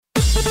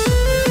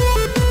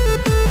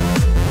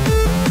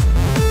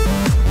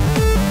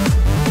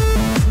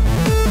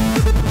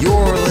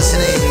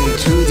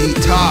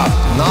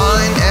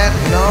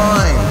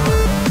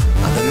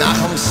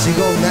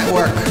Siegel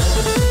Network.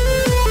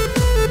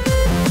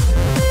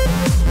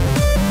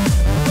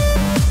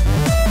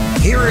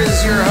 Here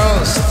is your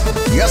host,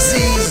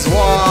 Yossi Zweig.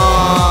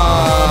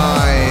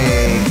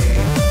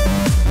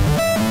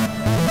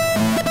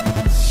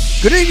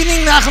 Good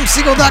evening,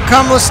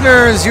 NachumSiegel.com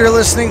listeners. You're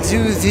listening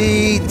to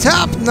the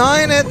Top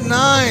 9 at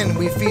 9.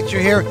 We feature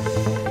here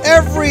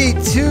every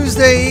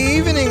Tuesday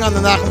evening on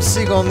the Nachum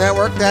Siegel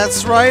Network.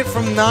 That's right,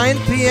 from 9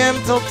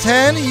 p.m. till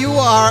 10. You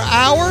are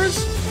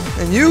ours,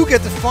 and you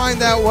get to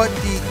find out what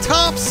the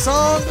top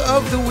song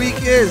of the week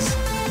is.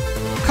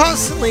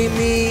 Constantly,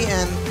 me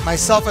and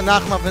myself and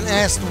Nachum have been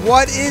asked,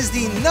 what is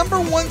the number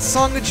one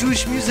song of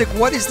Jewish music?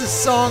 What is the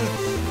song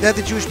that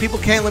the Jewish people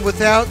can't live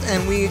without?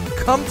 And we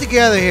come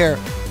together here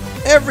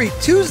every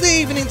Tuesday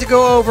evening to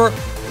go over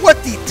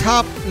what the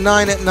top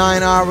 9 at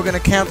 9 are. We're going to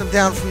count them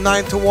down from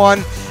 9 to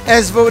 1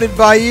 as voted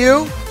by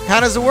you.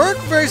 How does it work?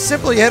 Very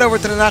simple. You head over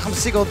to the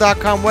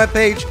NachumSiegel.com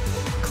webpage,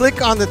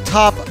 click on the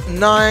top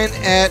 9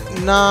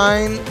 at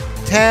 9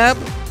 tab,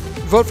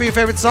 vote for your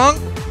favorite song.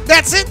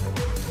 That's it.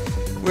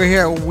 We're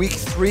here week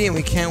 3 and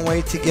we can't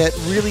wait to get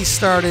really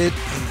started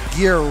and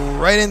gear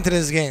right into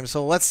this game.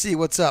 So let's see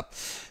what's up.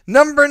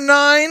 Number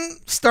 9,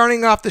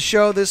 starting off the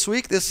show this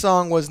week. This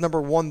song was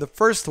number 1 the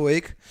first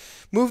week.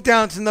 Moved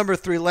down to number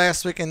 3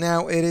 last week, and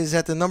now it is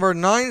at the number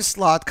 9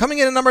 slot. Coming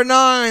in at number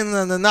 9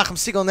 on the Nachum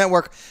Siegel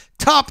Network,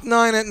 top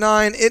 9 at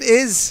 9. It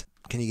is,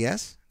 can you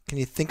guess? Can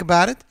you think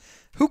about it?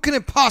 Who can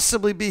it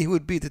possibly be who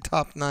would be the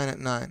top 9 at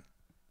 9?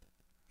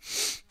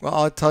 Well,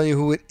 I'll tell you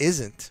who it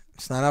isn't.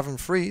 It's not Avram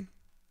Fried.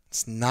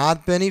 It's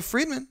not Benny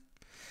Friedman.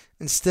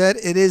 Instead,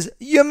 it is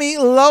Yumi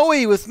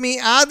Lowy with Me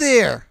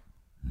Adir.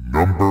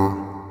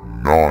 Number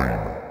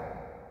 9.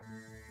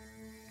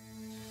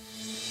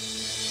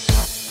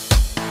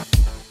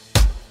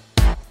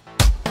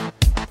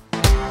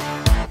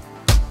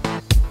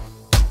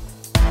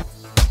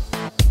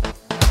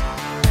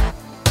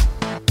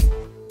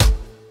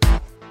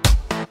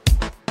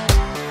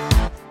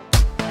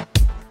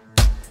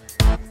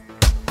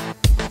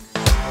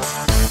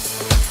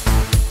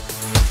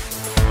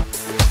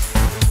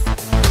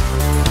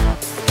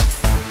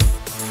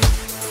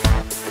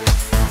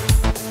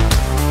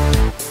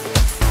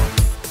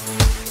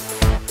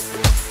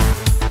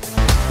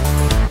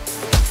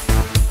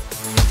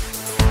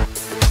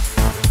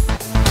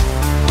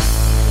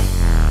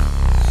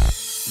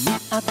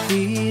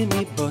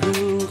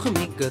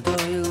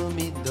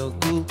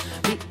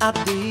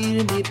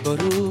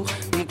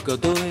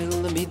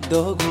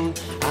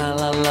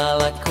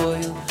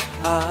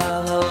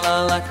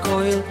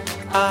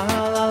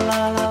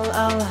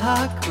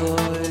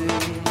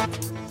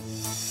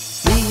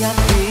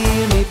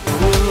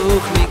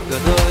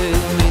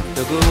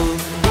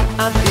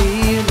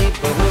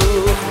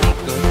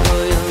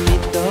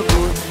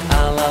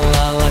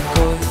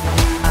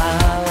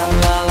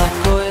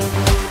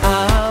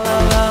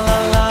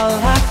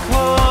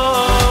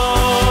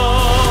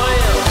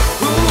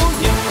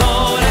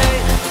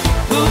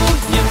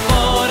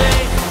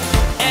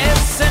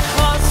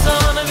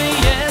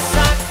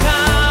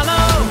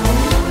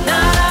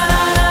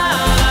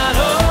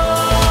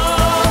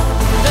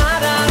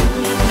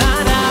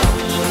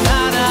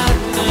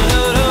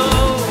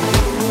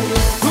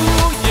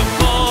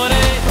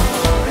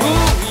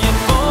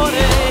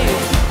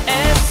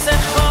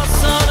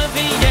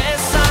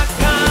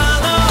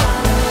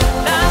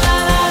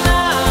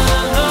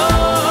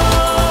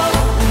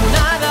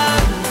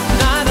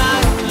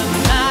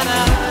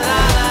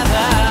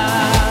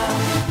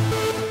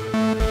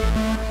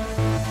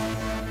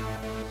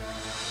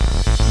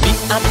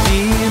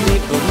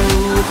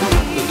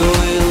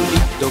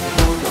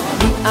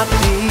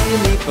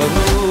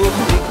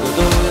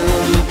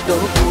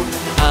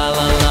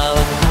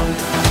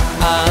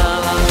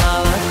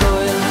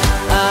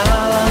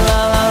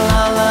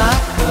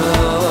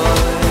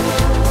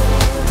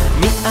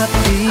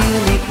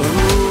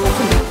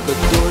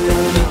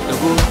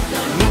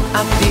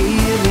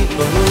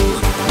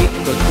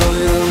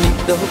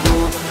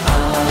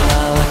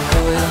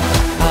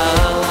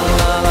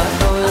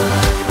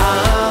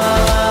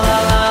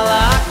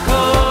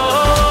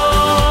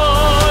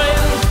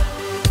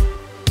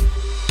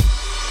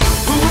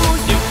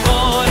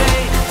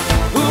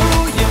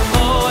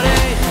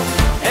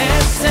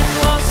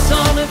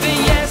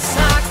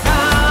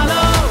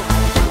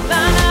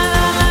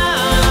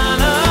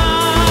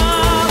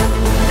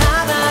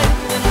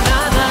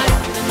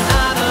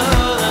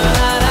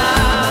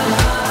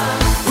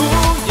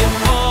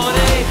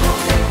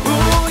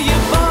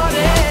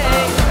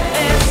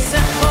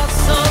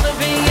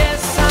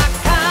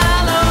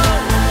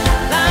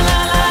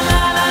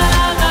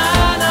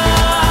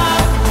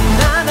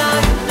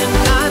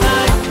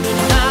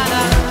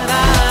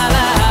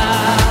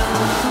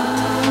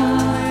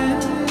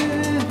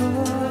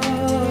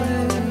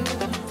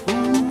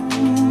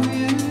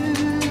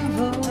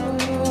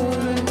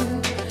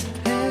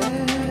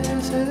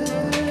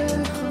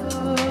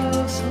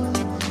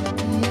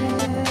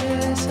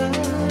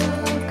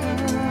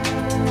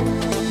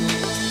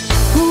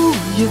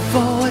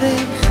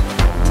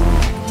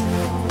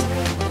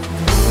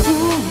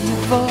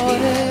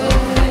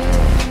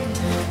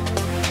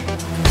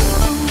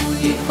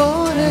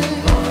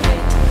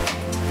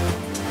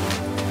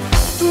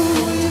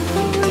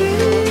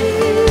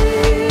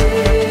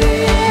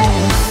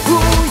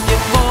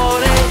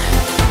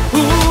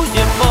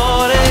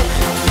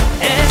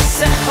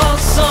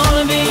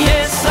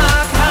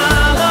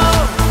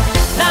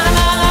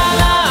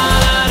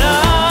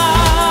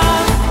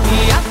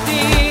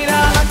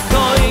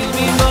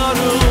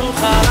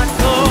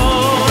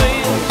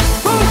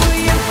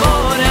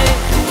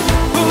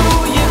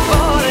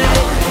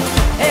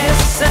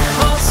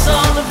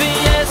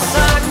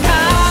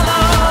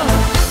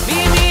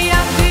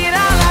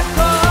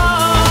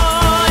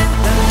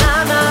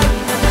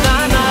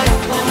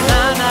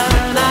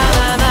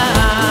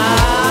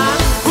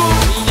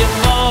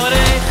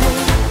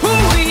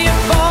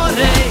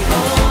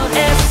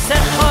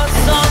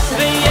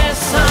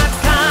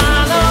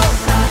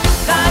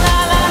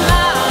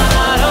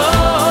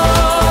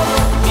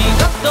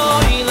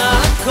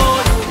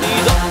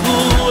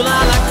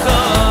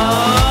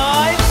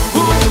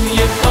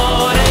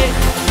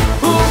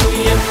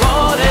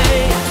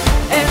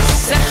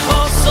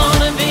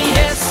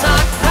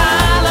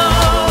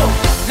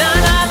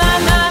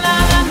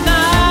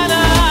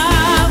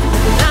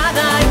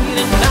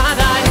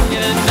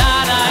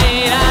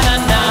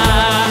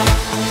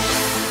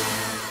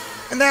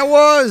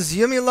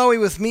 Yumi Lowy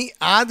with Me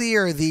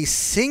Adir,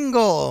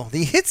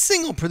 the hit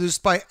single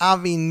produced by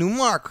Avi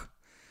Newmark,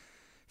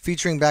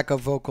 featuring backup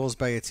vocals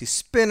by Itzy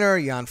Spinner.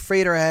 Jan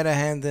Frater had a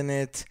hand in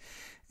it,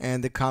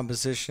 and the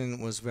composition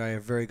was by a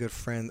very good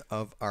friend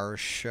of our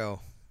show,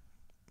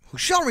 who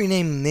shall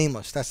remain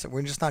nameless. That's it.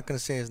 We're just not going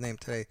to say his name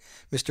today,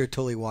 Mr.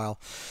 Tully Weil.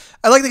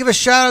 I'd like to give a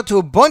shout out to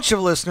a bunch of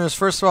listeners.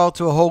 First of all,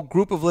 to a whole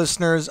group of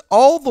listeners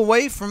all the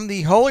way from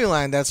the Holy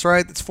Land. That's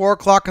right. It's 4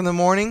 o'clock in the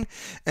morning,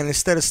 and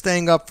instead of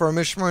staying up for a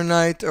Mishmar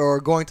night or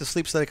going to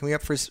sleep so they can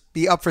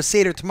be up for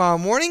Seder tomorrow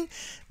morning,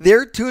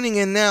 they're tuning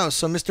in now.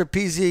 So, Mr.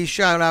 PZ,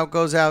 shout out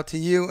goes out to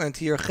you and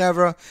to your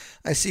chevra.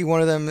 I see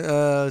one of them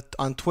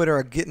on Twitter,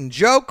 a Gittin'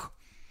 Joke.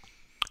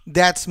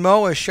 That's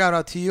Mo. A shout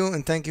out to you,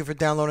 and thank you for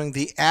downloading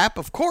the app.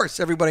 Of course,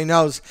 everybody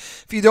knows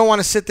if you don't want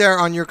to sit there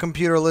on your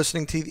computer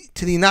listening to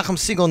the Nachum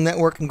Segal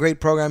Network and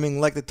great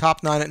programming like the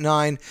Top 9 at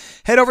 9,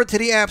 head over to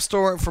the App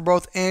Store for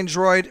both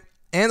Android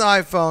and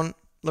iPhone.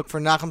 Look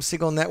for Nachum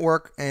Segal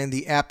Network, and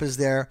the app is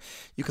there.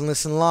 You can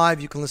listen live.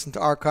 You can listen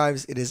to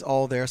archives. It is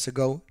all there, so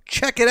go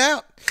check it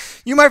out.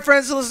 You, my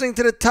friends, are listening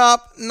to the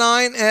Top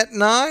 9 at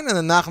 9 on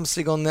the Nachum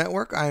Segal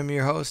Network. I am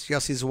your host,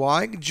 Yossi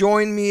Zweig.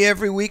 Join me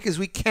every week as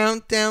we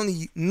count down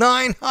the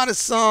 9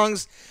 hottest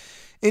songs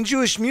in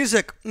Jewish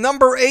music.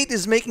 Number 8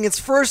 is making its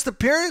first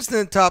appearance in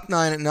the Top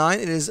 9 at 9.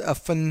 It is a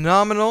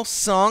phenomenal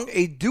song,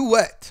 a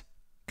duet.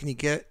 Can you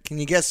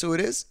guess who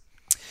it is?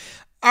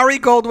 Ari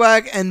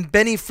Goldwag and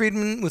Benny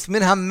Friedman with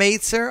Minha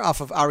Meitzer off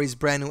of Ari's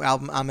brand new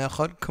album Am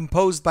Echad,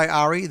 composed by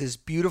Ari. This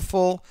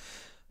beautiful,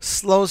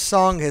 slow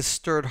song has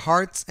stirred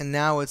hearts, and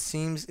now it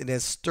seems it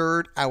has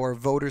stirred our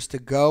voters to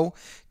go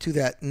to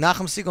that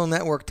Nachum Segal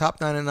Network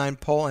Top 9 at 9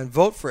 poll and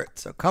vote for it.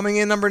 So coming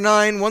in number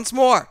 9 once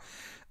more,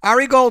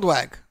 Ari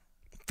Goldwag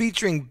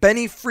featuring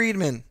Benny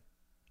Friedman,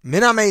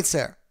 Minha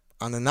Meitzer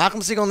on the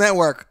Nachum Segal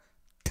Network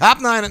Top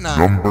 9 at 9.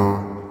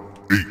 Number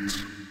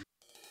 8.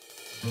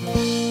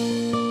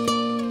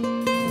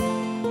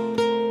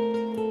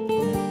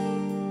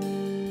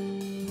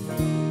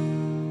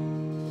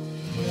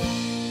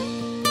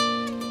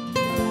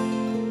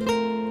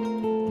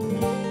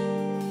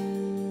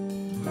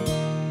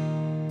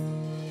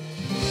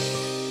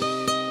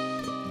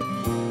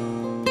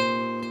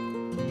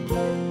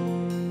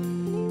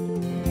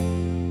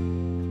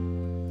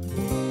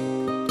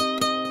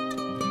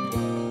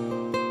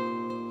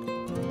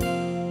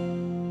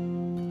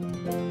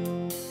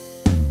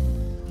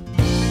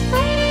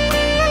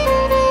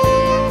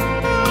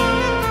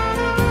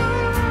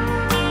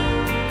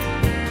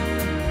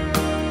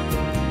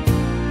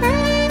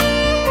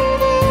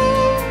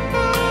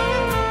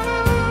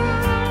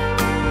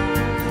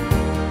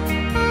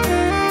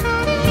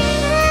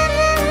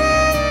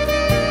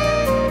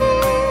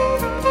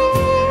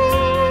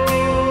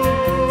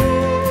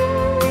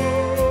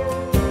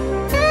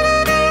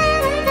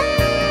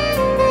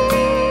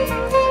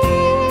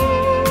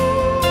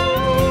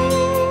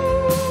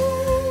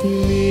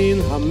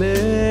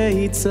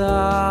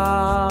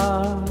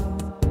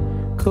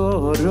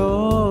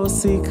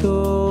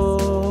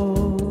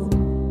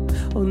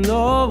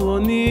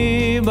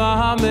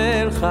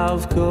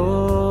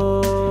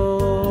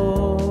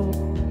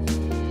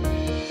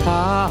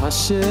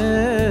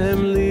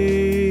 Hashem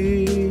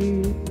li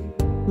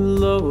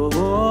lo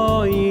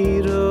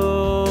yiro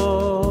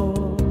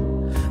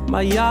ma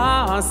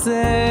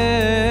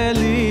yaseh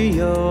li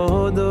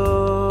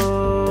yodo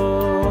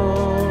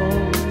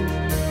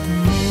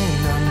min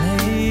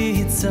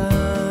ha-meitzar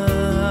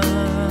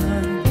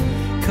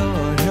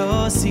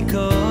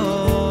korosiko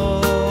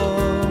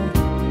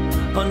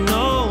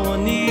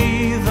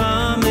ononi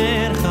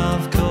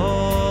v'merchavko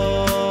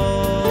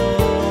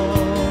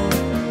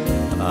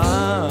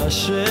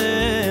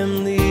Hashem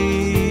li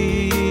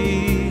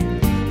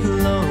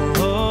lo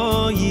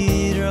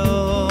yiro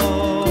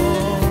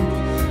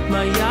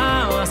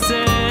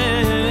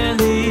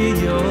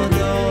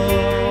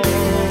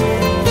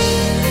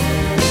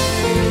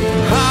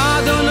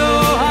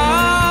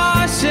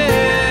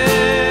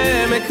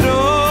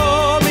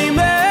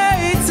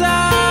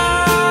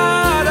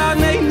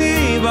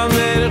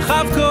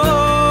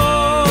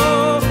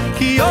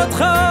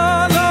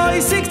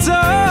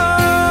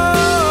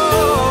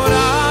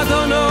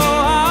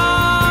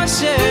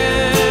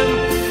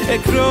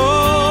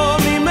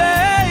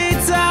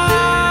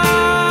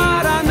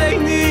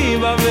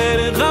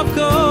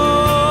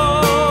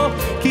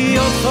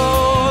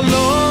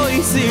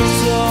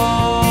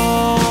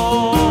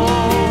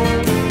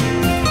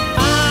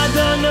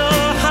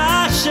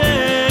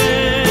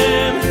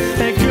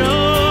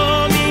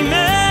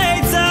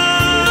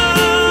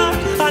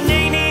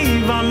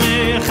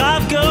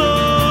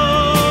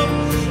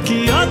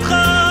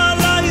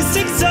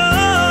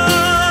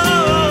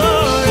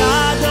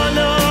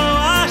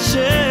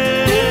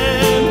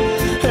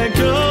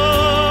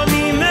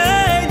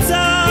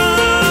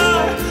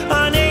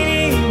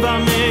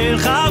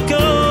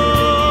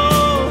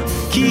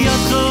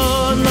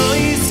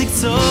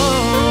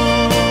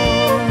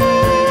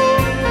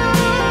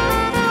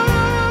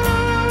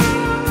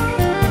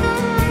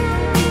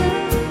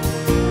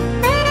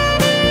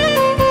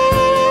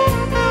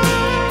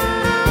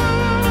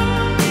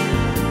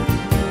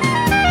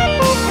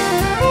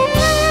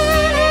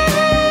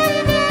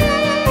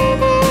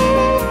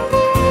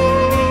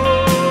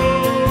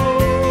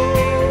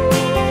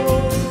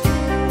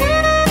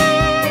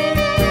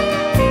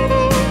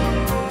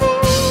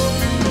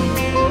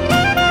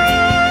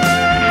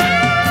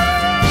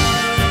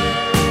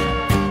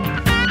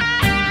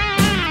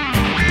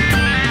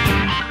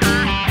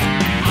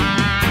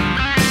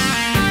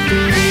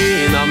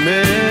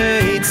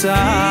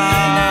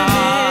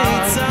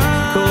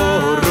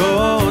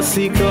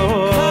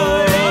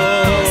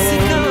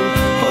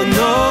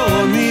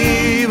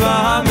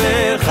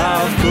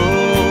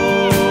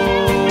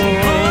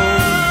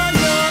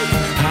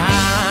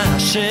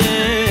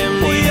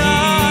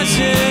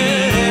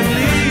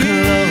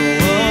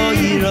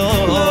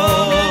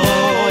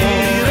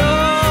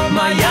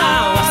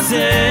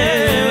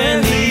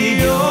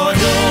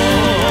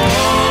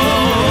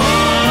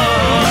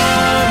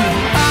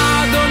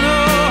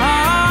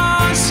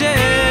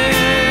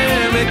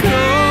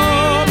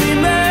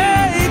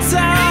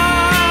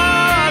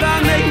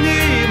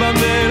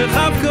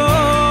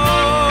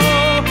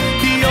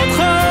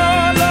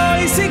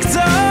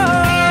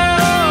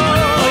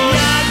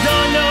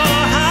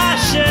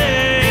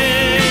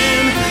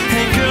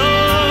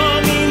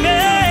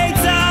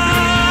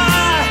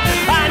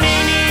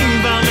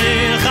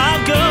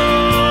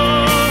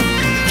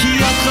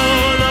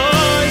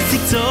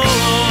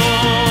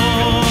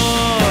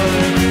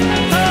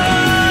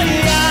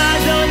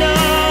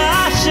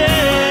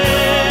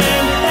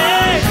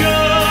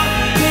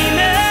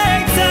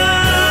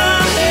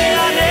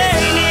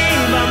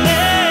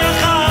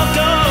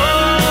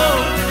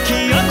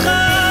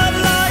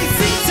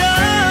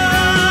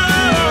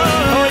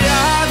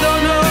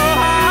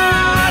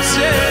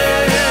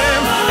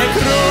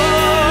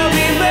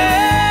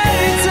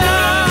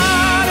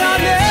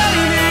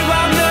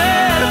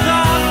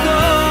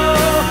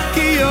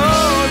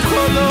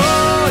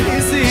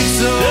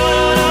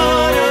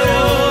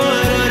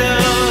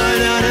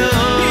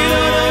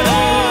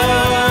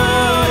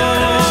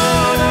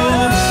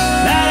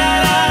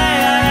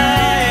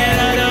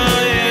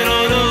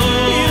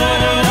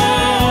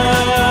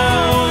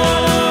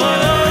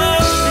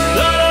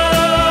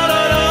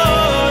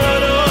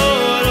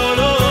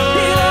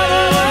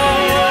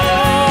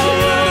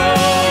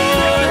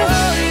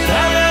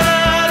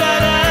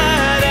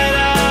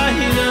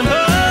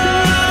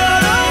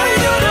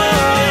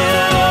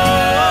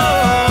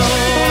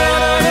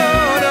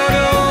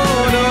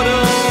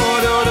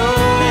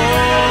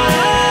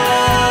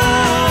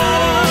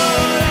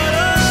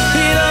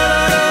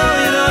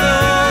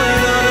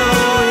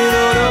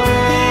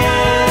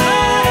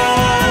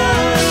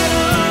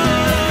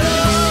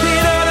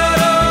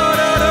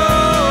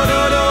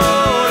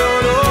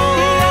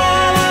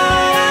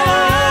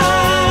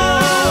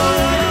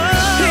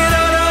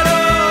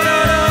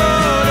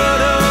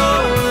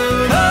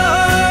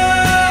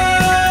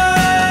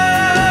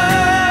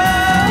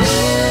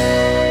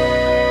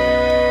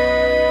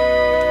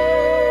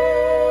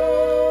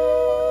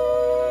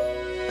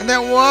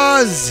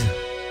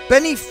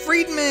Benny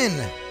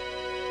Friedman,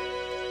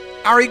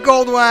 Ari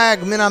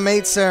Goldwag, Mina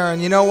Maitzer,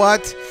 and you know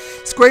what?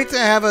 It's great to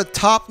have a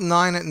top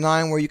 9 at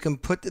 9 where you can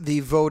put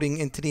the voting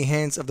into the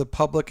hands of the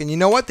public, and you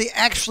know what? They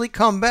actually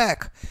come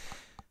back.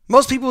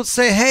 Most people would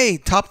say, hey,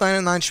 top 9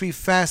 at 9 should be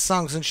fast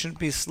songs and shouldn't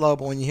be slow,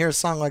 but when you hear a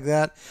song like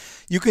that,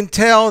 you can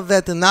tell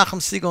that the Nachum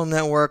Segal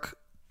Network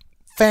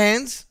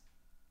fans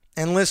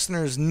and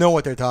listeners know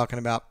what they're talking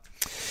about.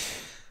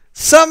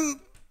 Some.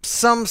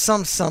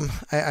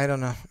 I don't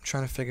know. I'm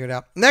trying to figure it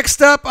out.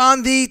 Next up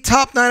on the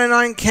top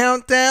 99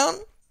 countdown,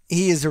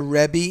 he is a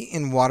Rebbe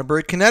in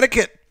Waterbury,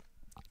 Connecticut.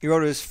 He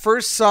wrote his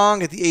first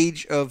song at the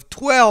age of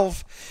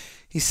 12.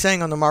 He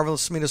sang on the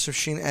Marvelous Midas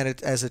Rasheen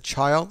as a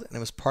child, and it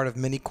was part of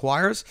many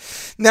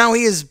choirs. Now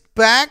he is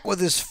back with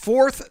his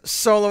fourth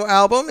solo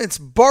album. It's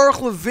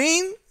Baruch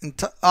Levine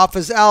off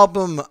his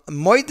album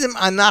Moedim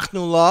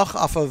Anachnu Lach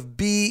off of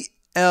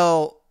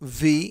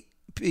BLV.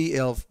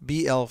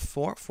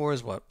 BL4. 4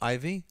 is what?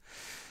 IV?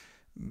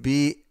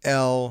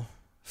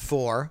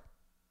 BL4.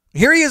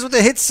 Here he is with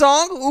the hit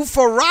song,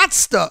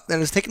 Ufaratsta, that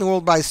is taking the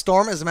world by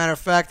storm. As a matter of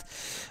fact,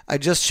 I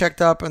just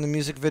checked up and the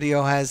music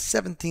video has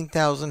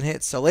 17,000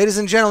 hits. So, ladies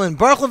and gentlemen,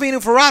 Baruch Levine,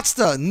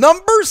 Ufaratsta,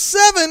 number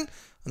 7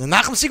 on the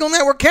Nachum Segal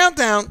Network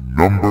Countdown.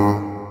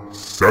 Number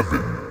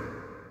 7.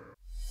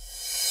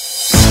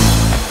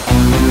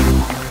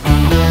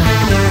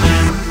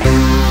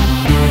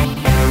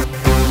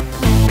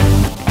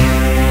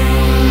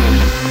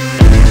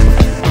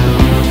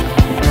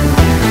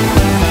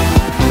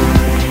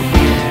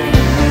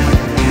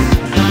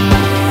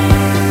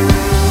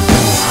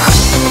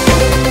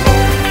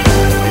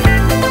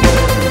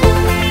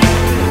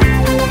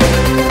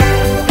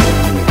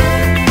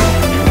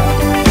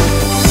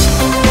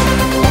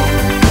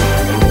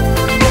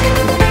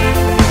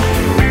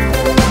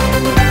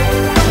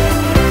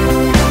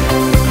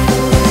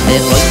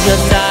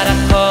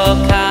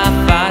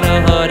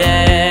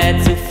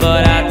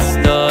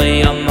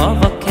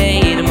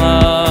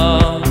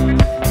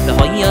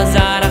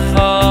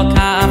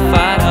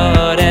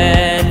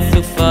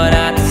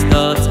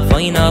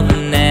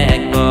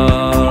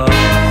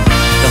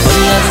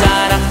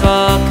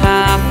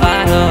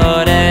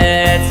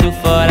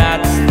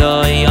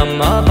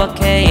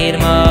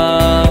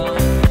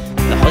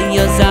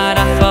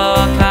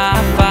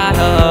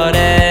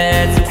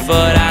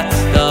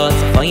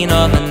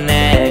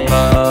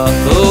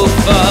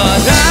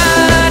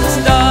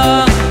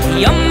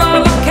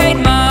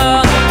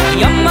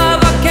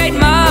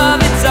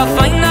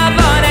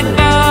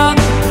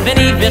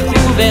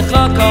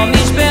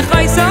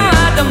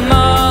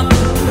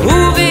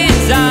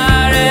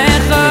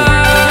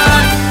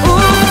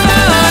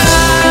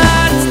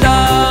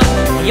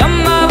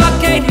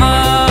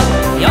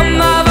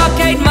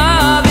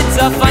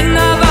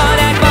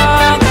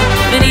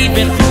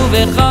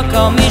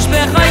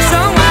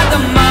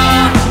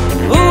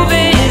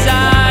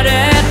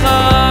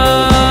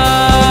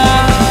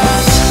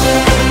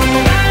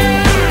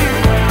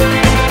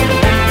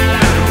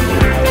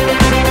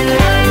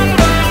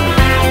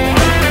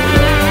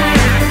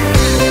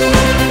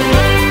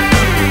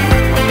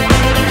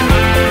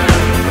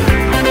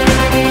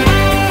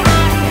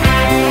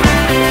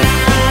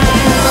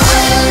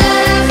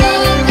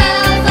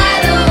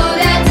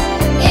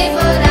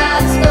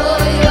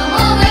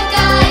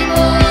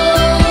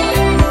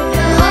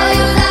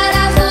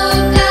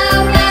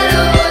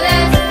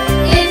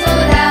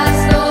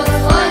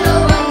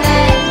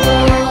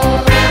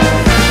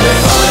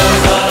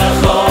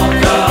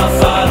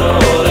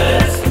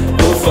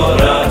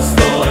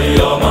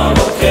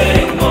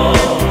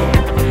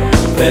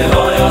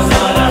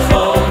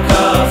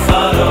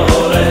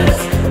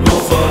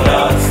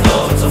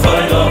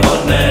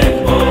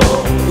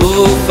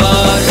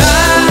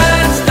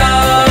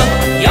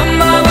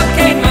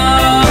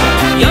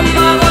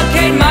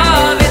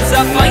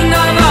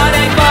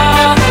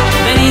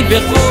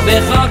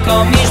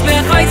 komish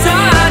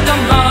bechayso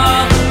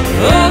adama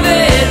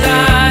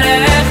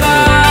ubezarecha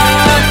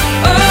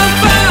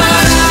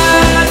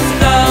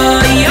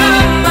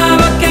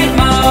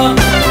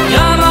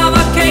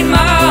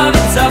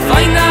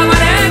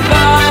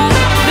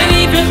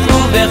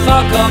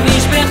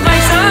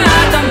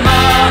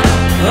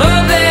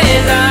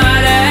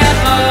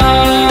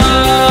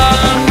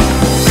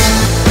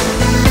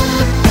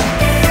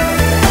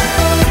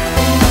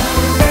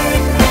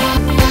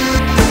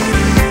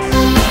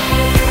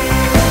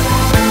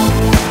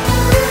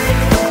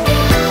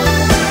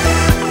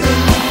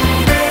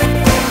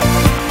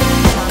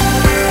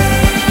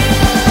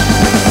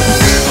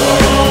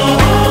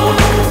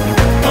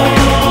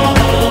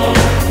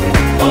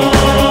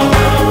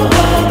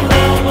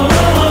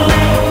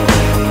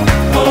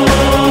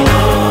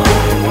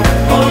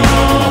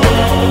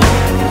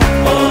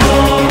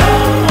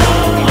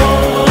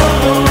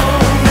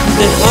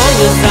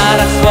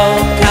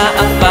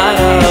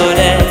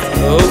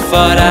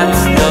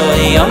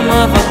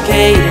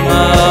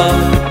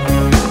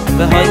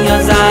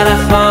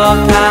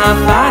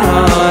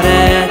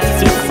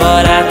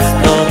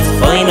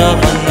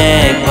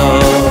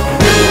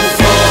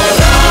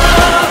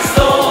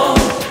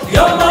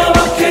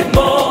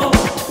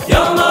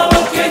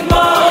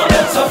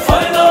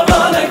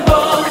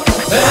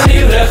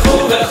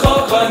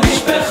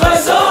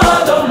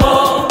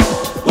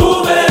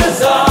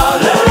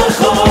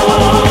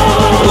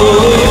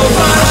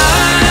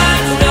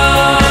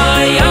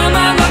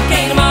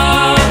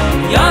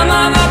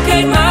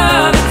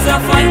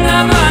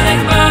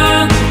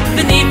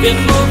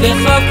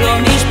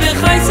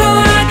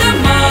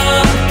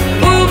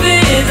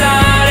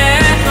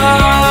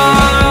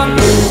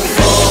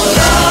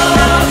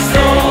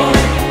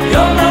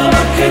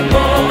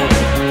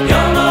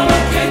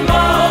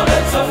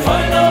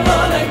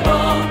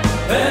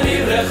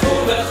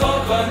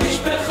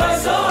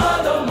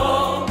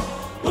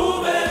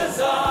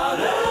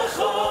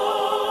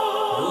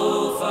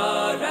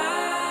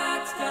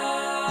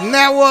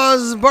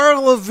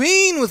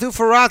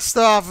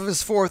Off of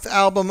his fourth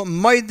album,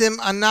 Maidim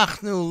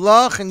Anachnu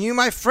Lach, and you,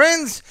 my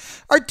friends,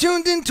 are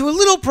tuned into a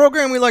little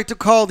program we like to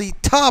call the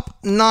Top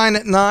 9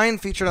 at 9,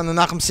 featured on the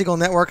Nachum Segal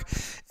Network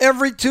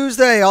every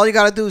Tuesday. All you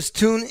got to do is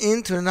tune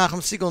into the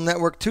Nachum Segal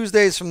Network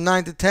Tuesdays from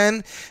 9 to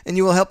 10, and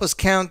you will help us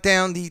count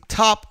down the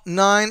top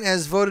 9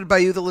 as voted by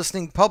you, the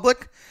listening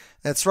public.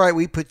 That's right,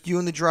 we put you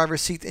in the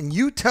driver's seat, and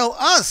you tell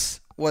us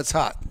what's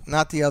hot,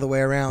 not the other way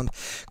around.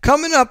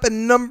 Coming up at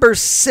number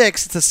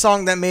 6, it's a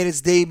song that made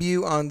its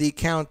debut on the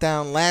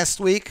countdown last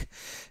week.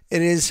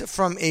 It is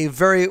from a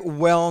very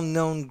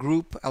well-known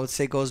group. I would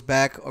say goes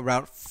back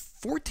around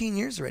 14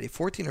 years already,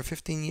 14 or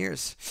 15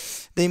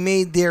 years. They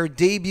made their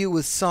debut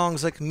with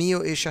songs like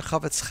Mio Isha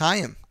Chavetz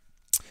Chaim.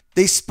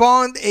 They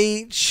spawned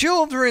a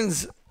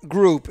children's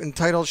group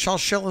entitled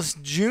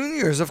Shalshelis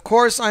Juniors. Of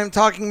course, I'm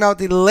talking about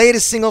the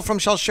latest single from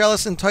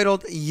Shalshelis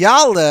entitled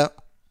Yale.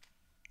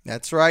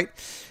 That's right,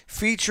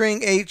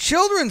 featuring a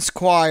children's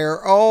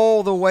choir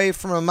all the way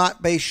from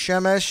Ramat Beis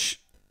Shemesh,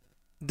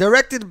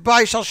 directed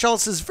by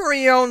Shalshelis'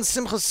 very own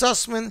Simcha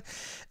Sussman,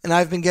 and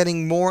I've been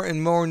getting more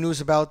and more news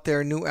about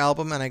their new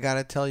album, and I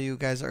gotta tell you, you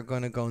guys are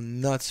gonna go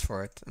nuts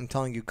for it. I'm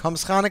telling you,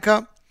 comes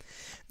Hanukkah,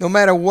 no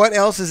matter what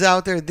else is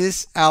out there,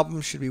 this album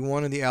should be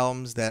one of the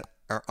albums that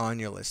are on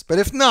your list. But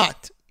if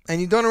not,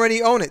 and you don't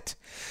already own it,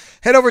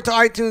 head over to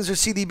iTunes or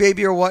CD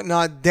Baby or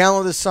whatnot,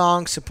 download the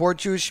song, support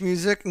Jewish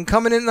music, and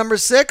coming in at number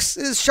 6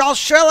 is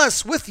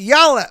Shalshelis with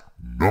Yale.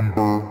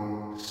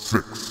 Number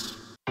 6.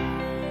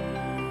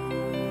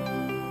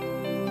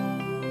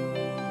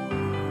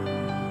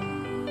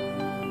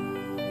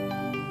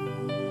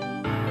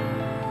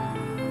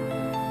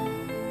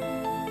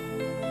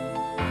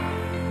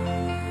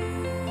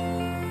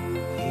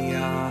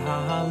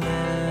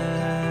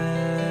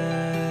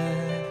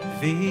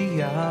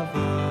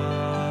 V'yavo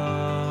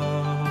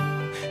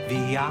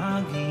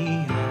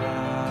v'yagia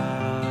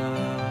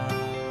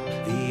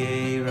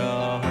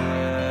v'yerohe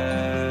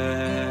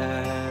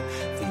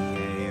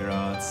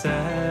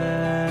v'yerotzeh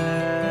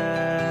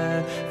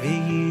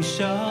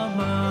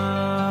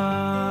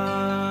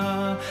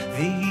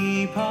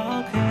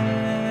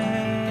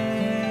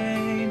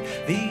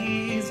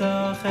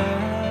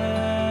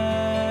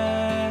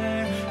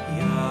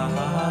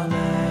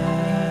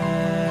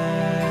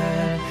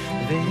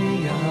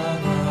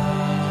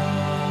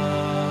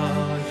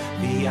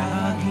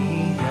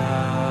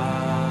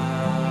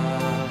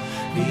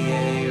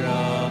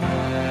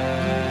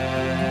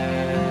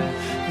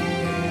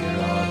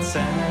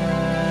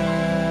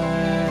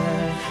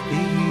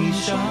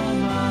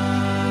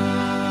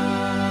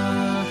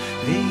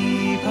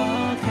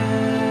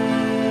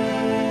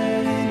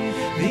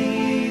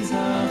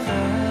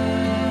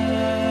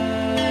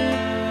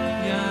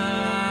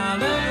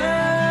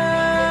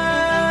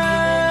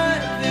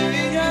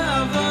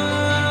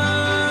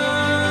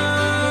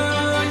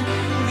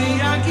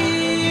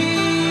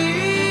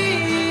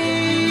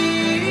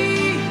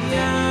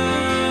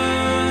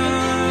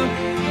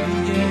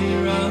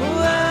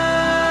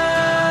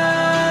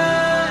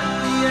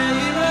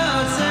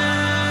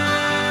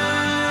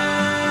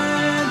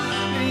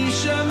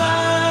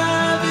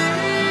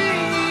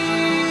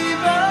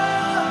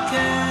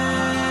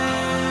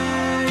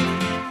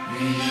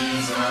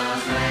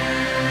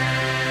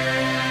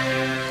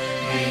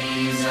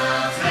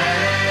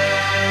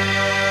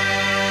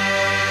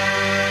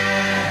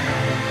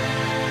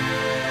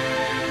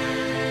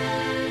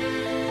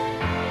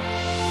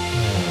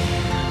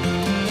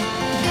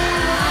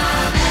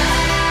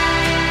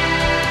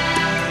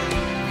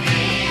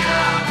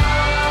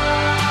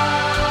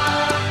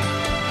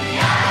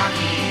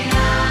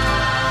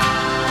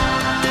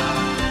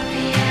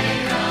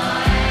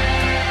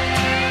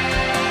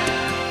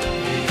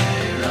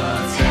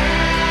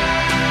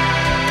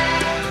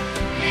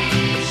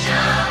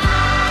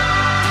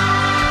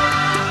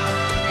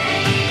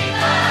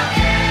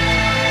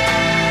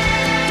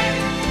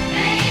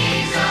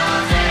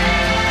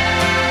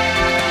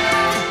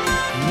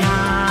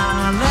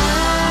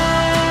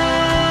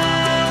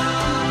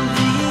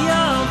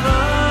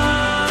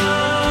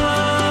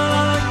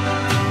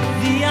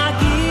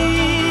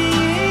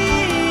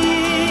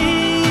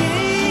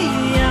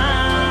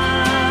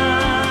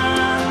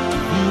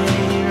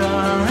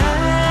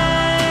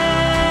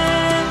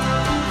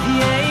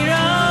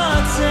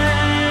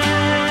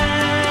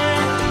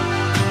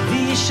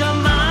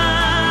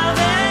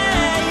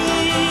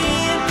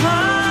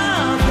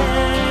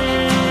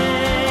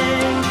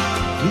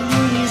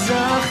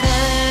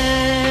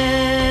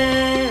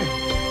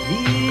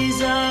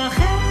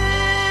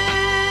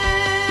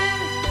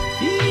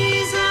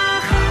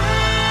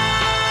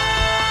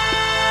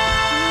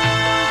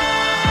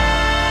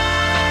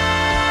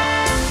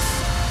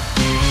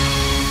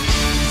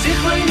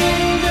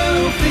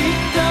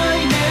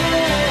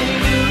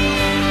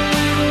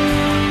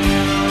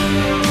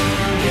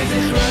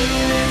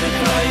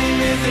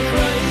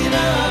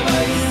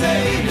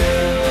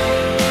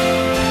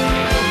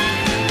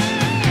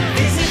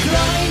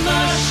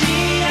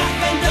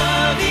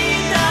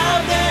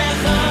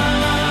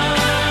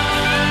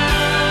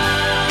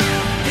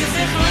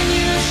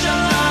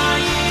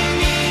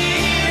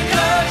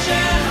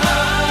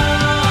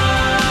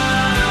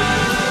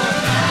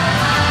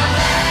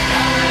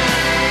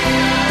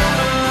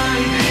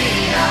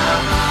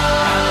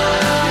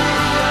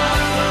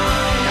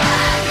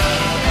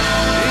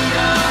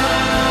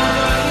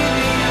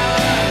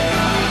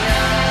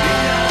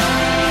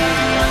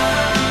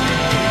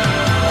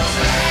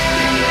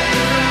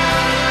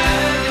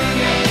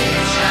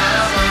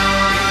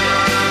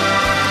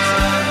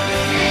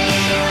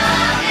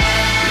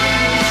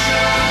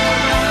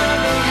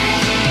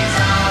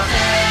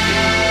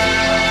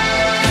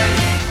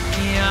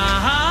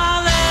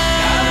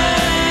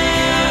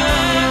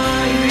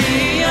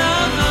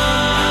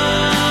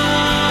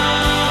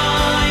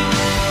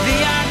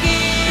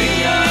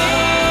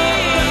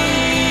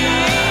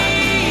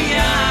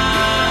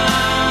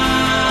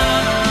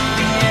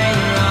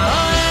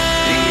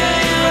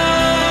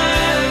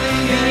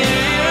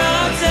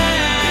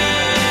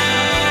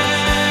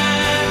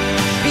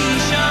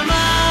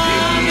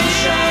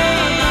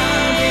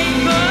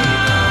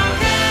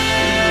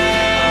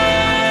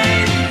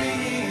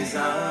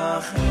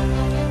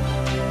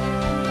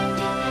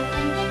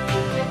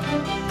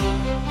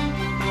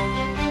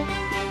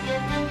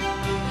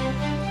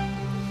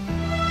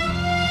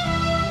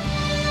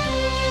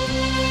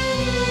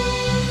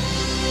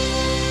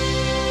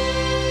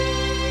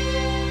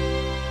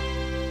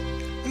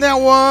That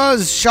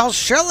was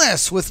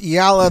Shalshelis with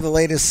Yalla, the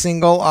latest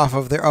single off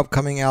of their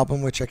upcoming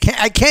album, which I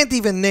can't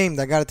even name.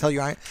 I got to tell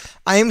you, I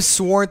am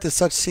sworn to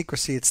such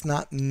secrecy. It's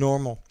not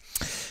normal.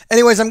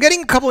 Anyways, I'm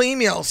getting a couple of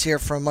emails here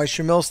from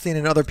Moshe Milstein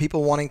and other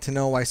people wanting to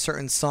know why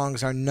certain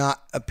songs are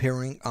not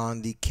appearing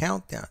on the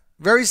countdown.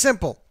 Very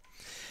simple.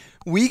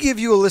 We give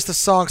you a list of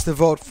songs to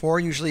vote for,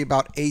 usually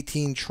about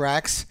 18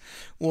 tracks.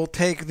 We'll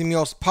take the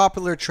most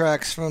popular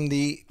tracks from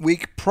the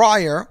week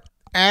prior,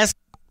 ask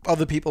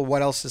other people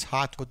what else is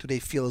hot, what do they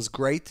feel is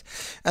great.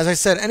 As I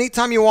said,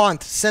 anytime you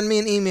want, send me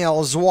an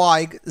email,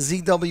 Zweig,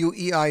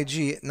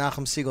 Z-W-E-I-G, at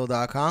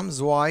NachumSegal.com,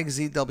 Zweig,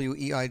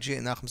 Z-W-E-I-G,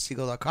 at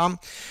NachumSegal.com,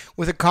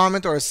 with a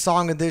comment or a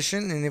song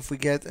addition, and if we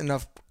get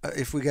enough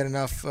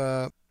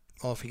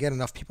Well, if you get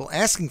enough people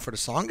asking for the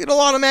song,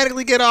 it'll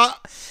automatically get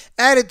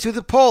added to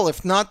the poll.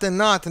 If not, then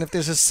not. And if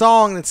there's a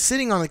song that's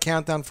sitting on the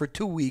countdown for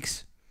 2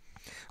 weeks,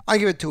 I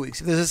give it 2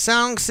 weeks. If there's a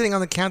song sitting on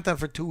the countdown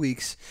for 2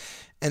 weeks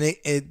and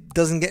it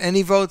doesn't get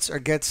any votes or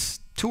gets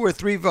 2 or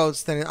 3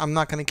 votes, then I'm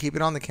not going to keep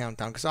it on the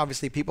countdown because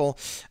obviously people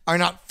are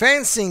not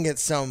fancying it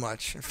so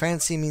much.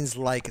 Fancy means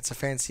like. It's a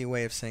fancy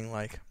way of saying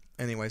like.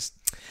 Anyways,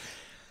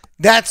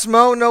 that's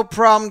Mo. No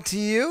problem to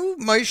you.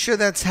 Moshe,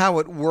 that's how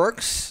it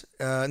works.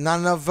 Not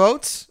enough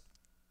votes.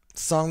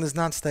 Song does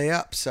not stay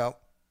up. So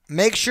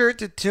make sure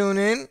to tune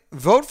in.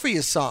 Vote for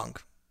your song.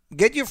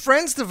 Get your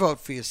friends to vote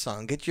for your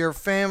song. Get your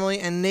family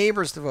and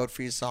neighbors to vote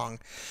for your song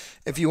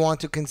if you want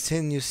to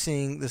continue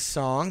singing the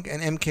song.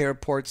 And MK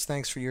Reports,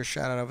 thanks for your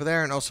shout out over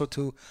there. And also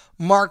to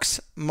Mark's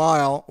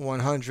Mile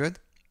 100,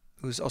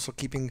 who's also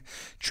keeping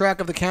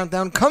track of the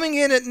countdown. Coming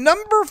in at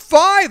number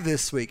 5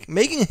 this week,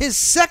 making his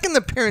second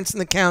appearance in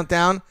the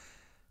countdown.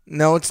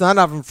 No, it's not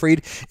Avram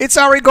Fried. It's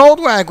Ari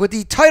Goldwag with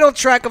the title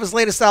track of his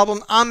latest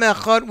album, Am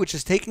Echad, which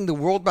is taking the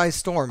world by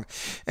storm.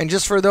 And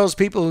just for those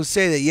people who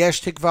say that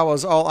Yesh Tikva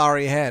was all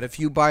Ari had, if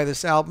you buy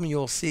this album,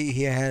 you'll see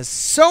he has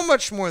so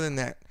much more than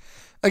that.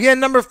 Again,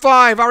 number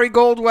 5, Ari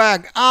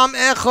Goldwag, Am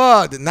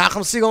Echad,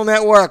 Nachum Segal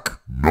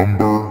Network.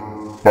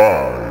 Number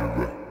 5.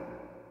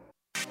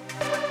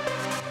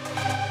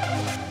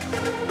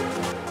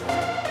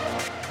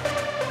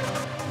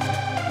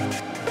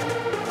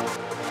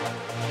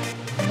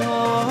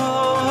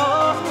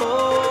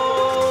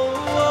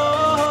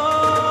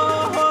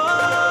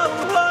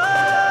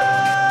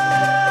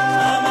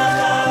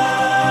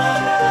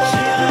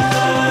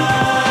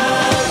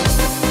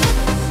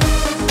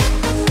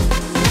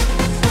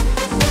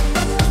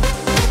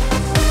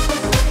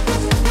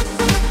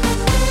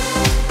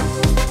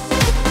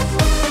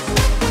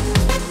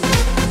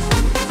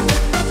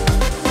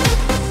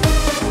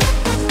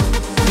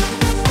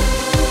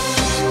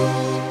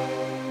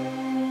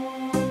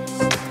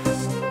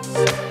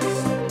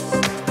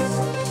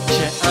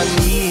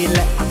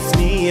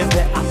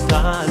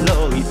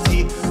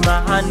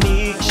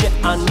 אני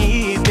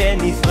כשאני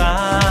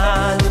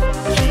בנפרד,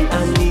 כי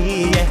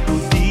אני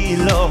יהודי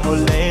לא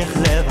הולך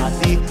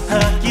לבדי,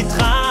 רק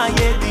איתך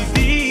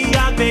ידידי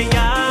יד ביד.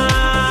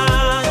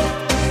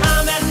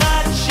 עם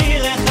אחד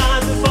שיר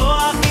אחד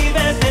פה אחי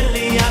ותן לי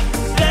יד,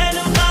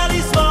 ונוכל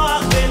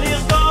לשמוח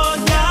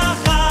ולרקוד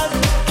יחד,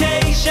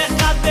 כאיש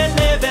אחד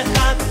בלב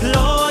אחד,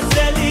 לא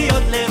רוצה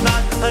להיות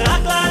לבד,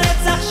 רק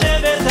לנצח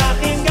שבת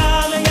אחים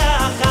גם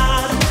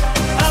יחד.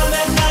 עם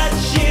אחד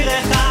שיר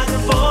אחד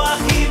פה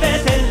אחי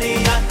ותן לי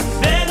יד,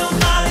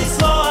 ונוכל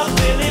לשמוח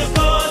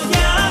ולרקוד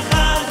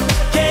יחד,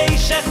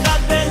 כאיש אחד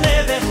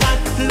בלב אחד,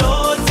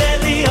 לא רוצה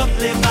להיות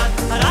לבד.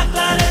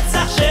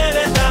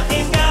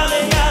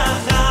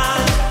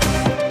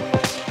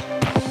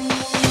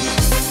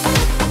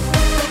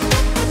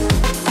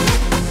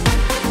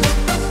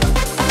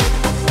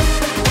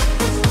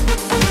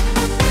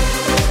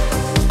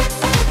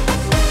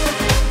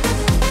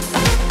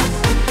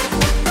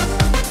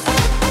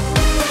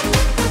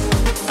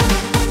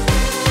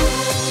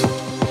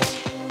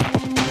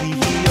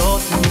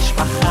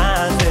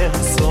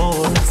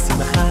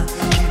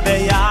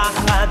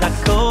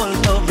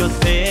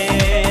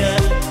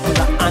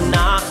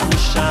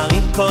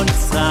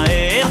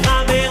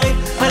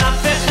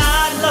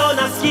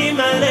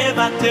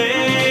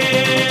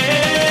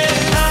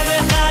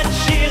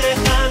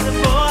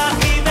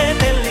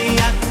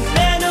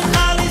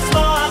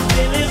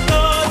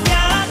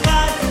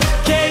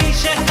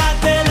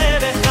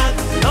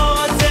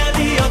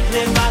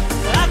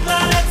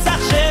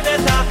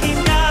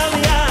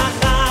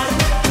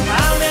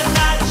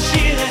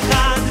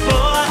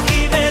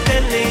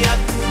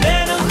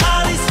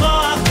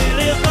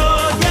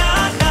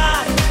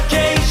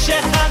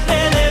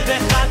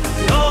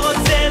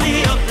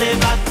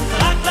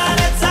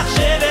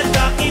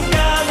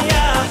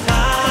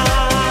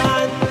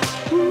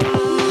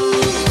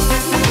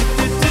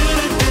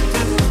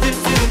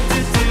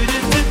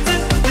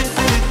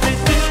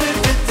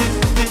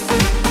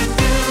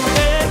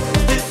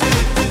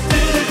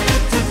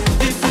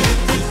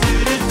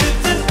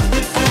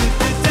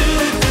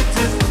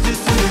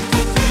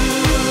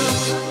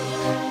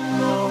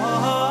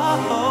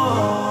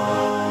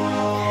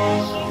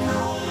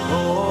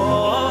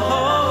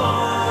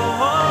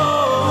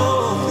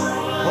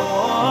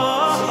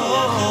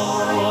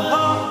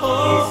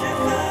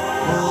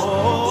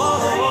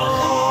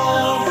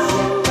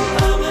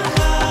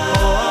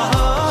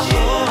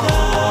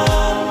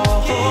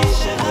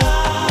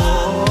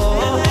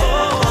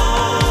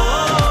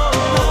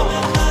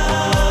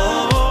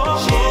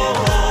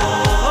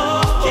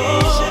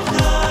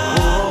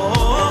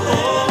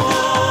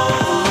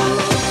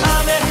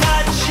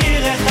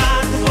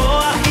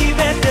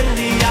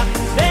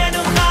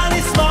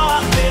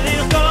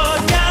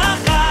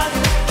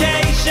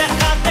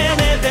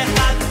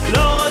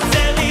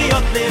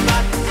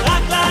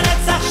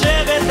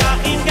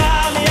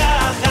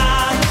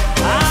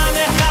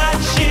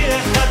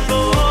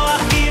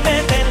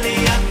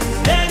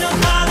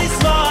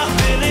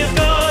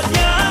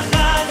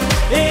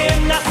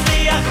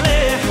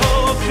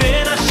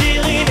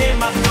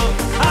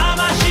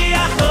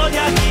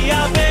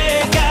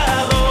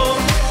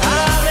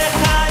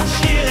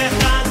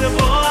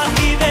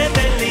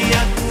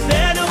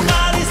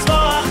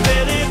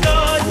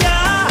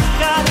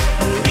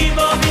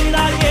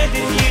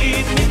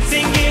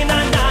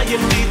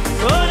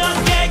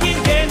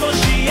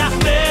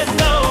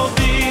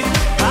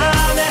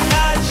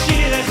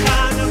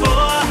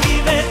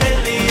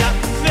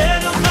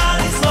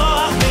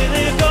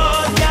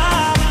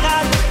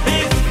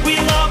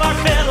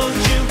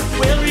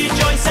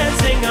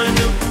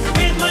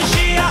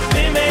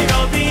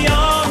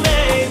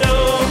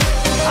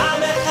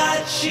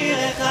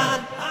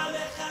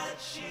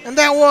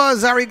 that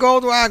was Ari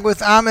Goldwag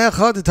with Am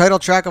Echad, the title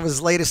track of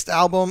his latest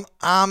album,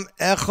 Am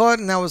Echad,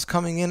 and that was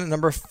coming in at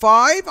number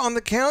 5 on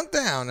the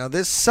countdown. Now,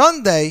 this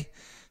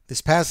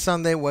past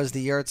Sunday, was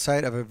the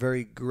yahrzeit of a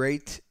very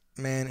great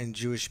man in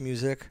Jewish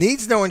music.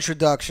 Needs no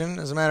introduction.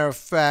 As a matter of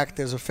fact,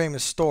 there's a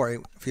famous story.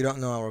 If you don't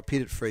know, I'll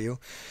repeat it for you.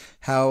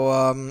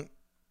 How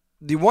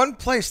the one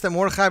place that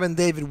Mordechai ben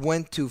David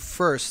went to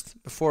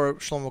first before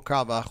Shlomo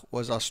Carlebach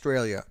was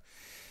Australia.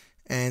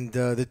 And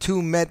the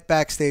two met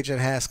backstage at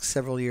Hask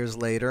several years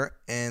later,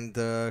 and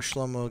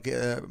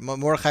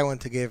Mordechai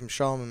went to give him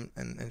shalom,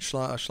 and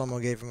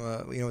Shlomo gave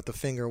him with the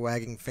finger,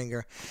 wagging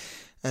finger,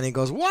 and he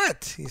goes,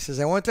 "What?" He says,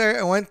 "I went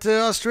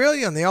to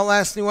Australia, and they all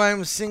asked me why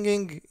I'm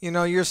singing,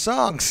 your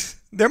songs.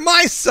 They're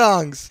my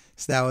songs."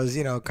 So that was,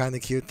 kind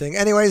of cute thing.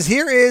 Anyways,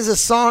 here is a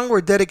song we're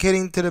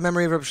dedicating to the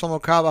memory of Rabbi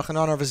Shlomo Carlebach in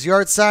honor of his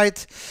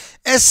yahrzeit.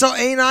 Eso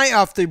Einai,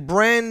 off the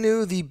brand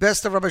new, the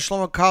best of Rabbi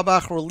Shlomo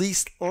Carlebach,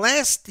 released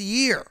last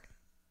year.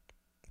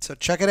 So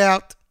check it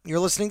out. You're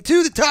listening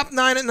to the Top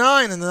 9 at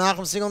 9 in the Nachum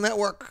Segal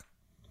Network.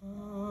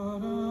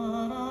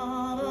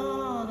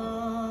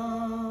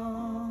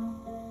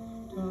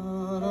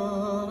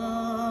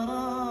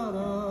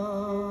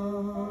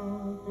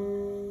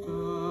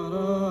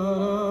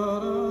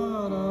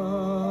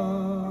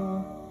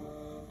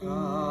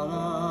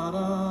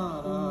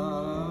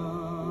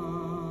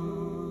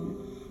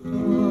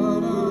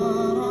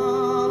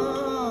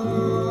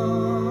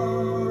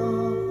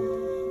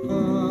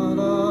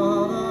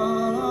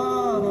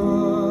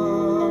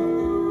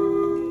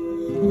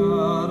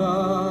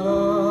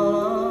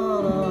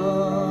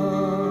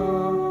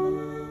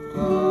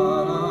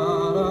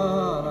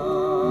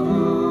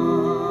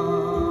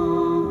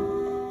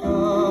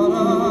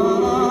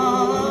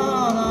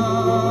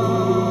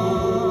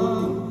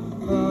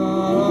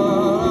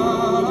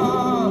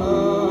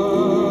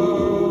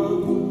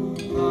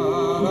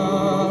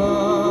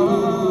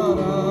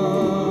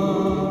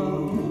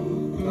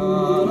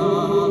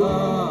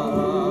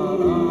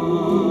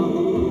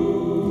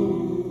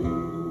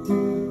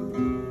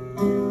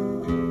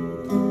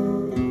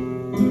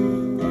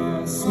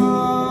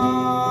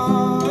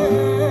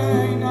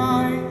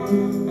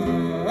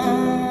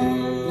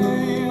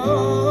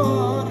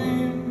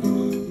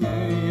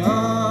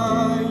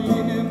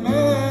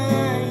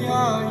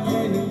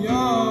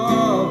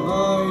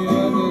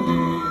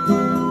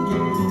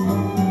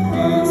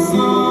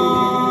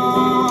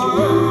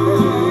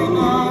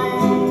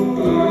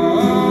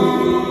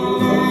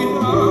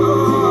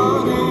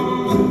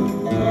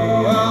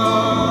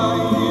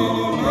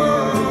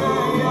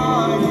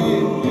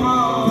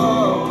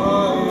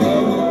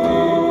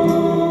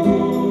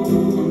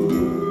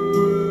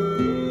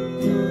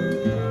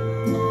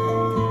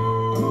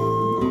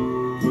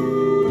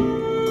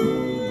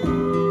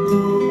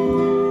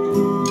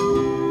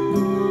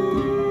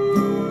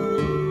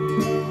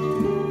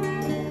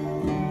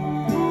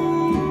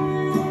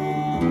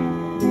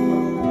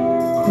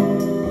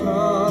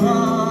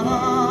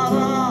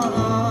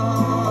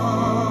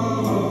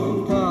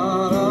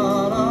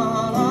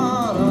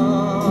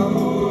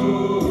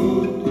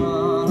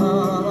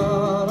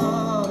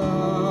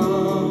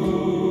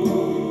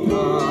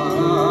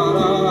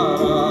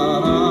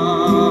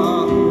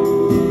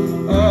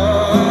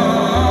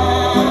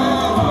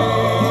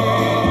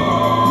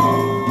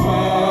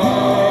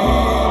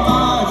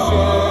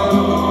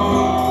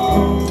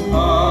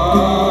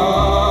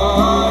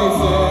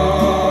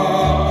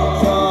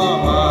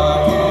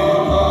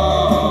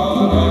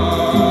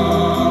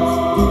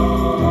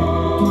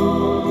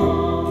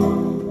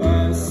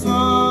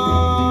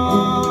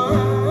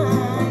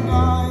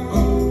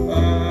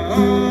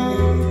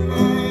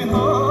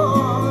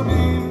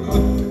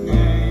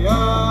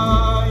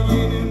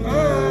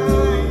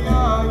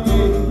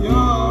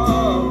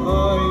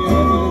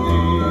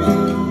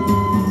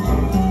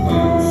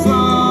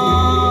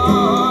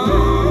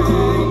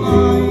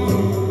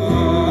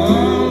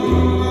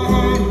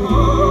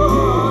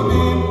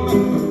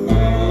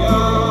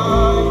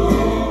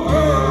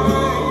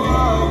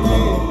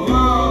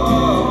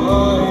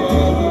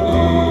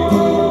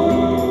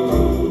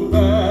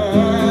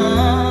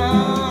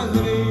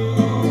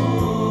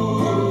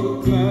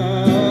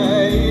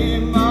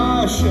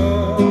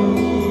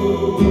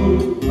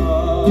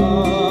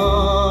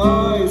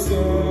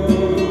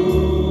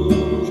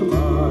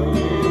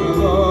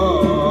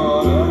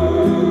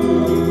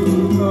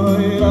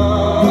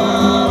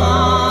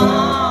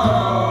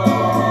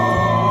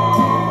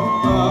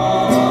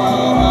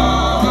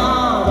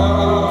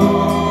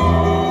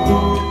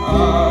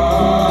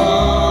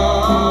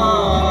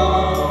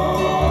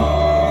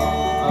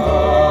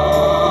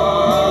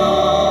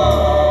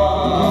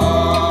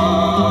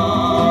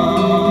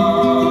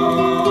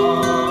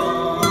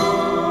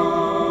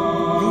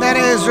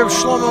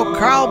 Shlomo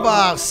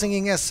Carlebach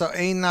singing Eso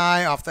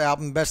Einai off the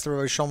album Best of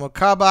Rabbi Shlomo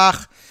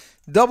Carlebach.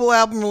 Double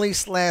album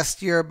released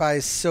last year by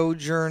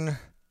Sojourn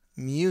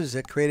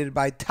Music, created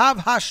by Tav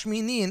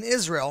Hashmini in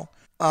Israel.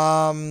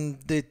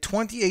 The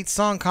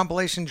 28-song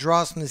compilation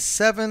draws from the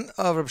 7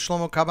 of Rabbi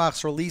Shlomo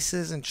Carlebach's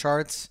releases and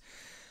charts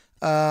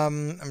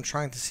I'm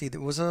trying to see.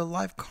 There was a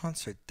live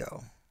concert,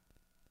 though.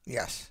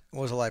 Yes, it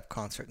was a live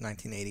concert in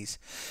 1980s.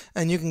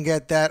 And you can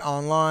get that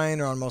online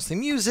or on Mostly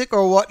Music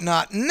or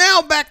whatnot.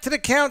 Now back to the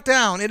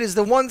countdown. It is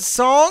the one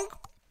song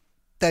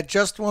that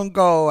just won't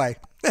go away.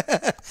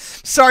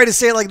 Sorry to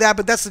say it like that,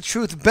 but that's the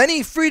truth.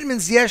 Benny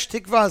Friedman's Yesh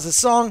Tikva is a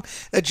song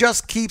that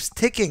just keeps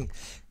ticking.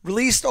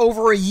 Released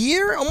over a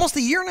year, almost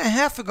a year and a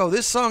half ago.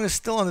 This song is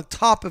still on the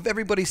top of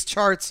everybody's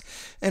charts,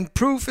 and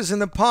proof is in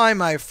the pie,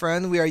 my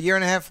friend. We are a year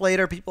and a half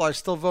later. People are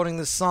still voting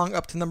this song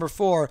up to number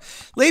 4.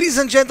 Ladies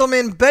and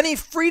gentlemen, Benny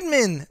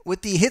Friedman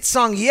with the hit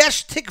song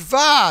Yesh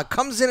Tikva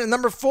comes in at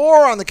number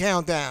 4 on the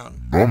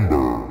countdown.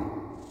 Number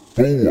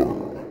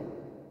 4.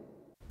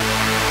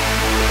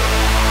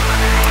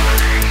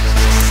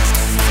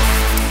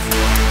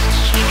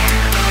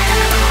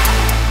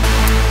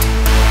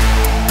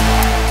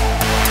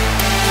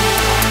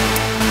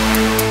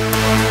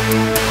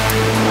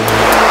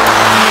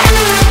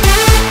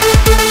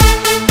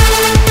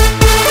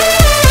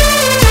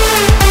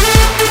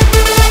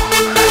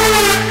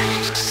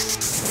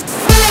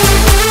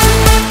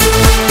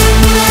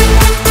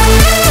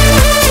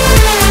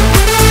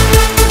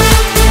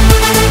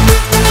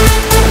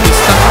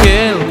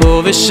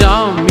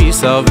 ושם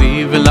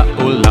מסביב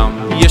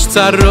לעולם יש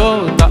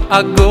צרות,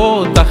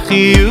 דאגות,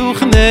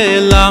 החיוך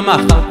נעלם,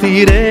 אך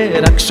תראה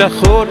רק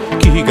שחור,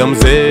 כי גם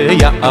זה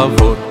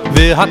יעבור,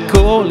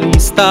 והכל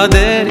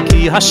יסתדר,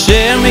 כי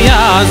השם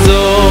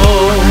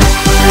יעזור.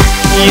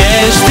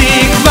 יש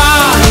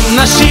תקווה,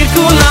 נשיר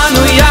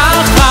כולנו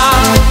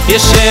יחד,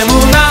 יש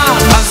אמונה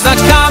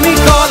חזקה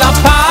מכל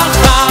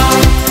הפחד,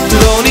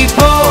 לא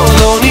ניפול,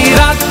 לא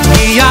נירד,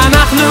 כי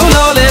אנחנו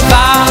לא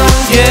לבד,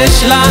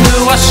 יש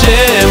לנו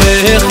השם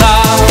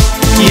אחד.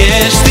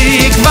 יש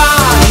תקווה,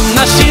 אם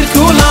נשיר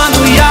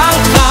כולנו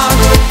יחד,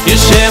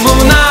 יש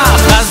אמונה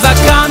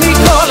חזקה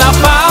מכל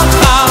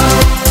הפחד,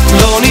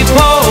 לא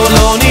ניפול,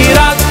 לא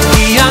נירד,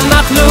 כי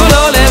אנחנו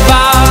לא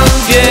לבד,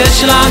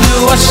 יש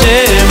לנו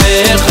השם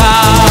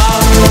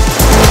אחד.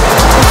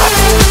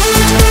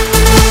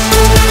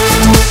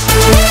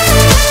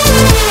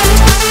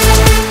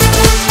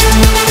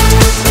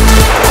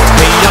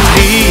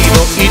 ביחיד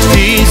או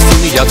איתי,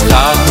 שים ידך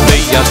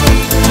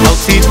בידי, אל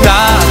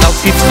תדאג, אל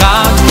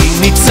תפחד, כי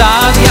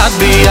נצעד יד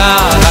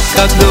ביד,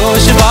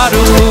 הקדוש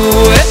ברוך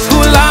הוא את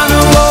כולנו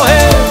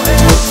אוהב,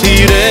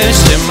 תראה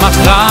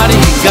שמחר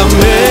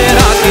ייגמר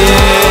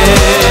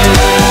הכאב.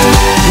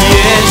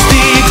 יש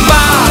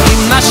תקווה,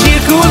 אם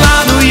נשיר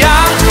כולנו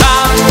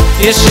יחד,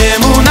 יש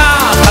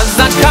אמונה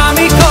חזקה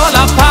מכל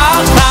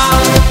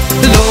הפחד,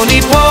 לא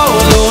ניפול,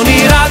 לא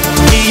נירד,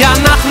 כי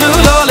אנחנו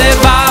לא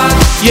לבד,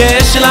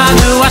 יש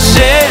לנו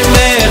השם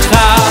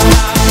אחד.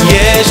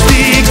 יש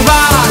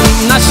תקווה,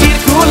 אם נשיר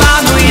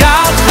כולנו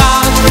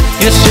יחד,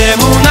 יש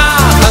אמונה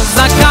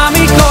חזקה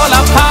מכל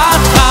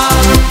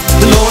הפחד,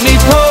 לא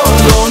ניפול,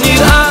 לא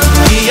נרעד,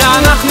 כי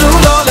אנחנו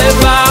לא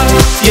לבד,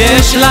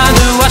 יש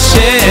לנו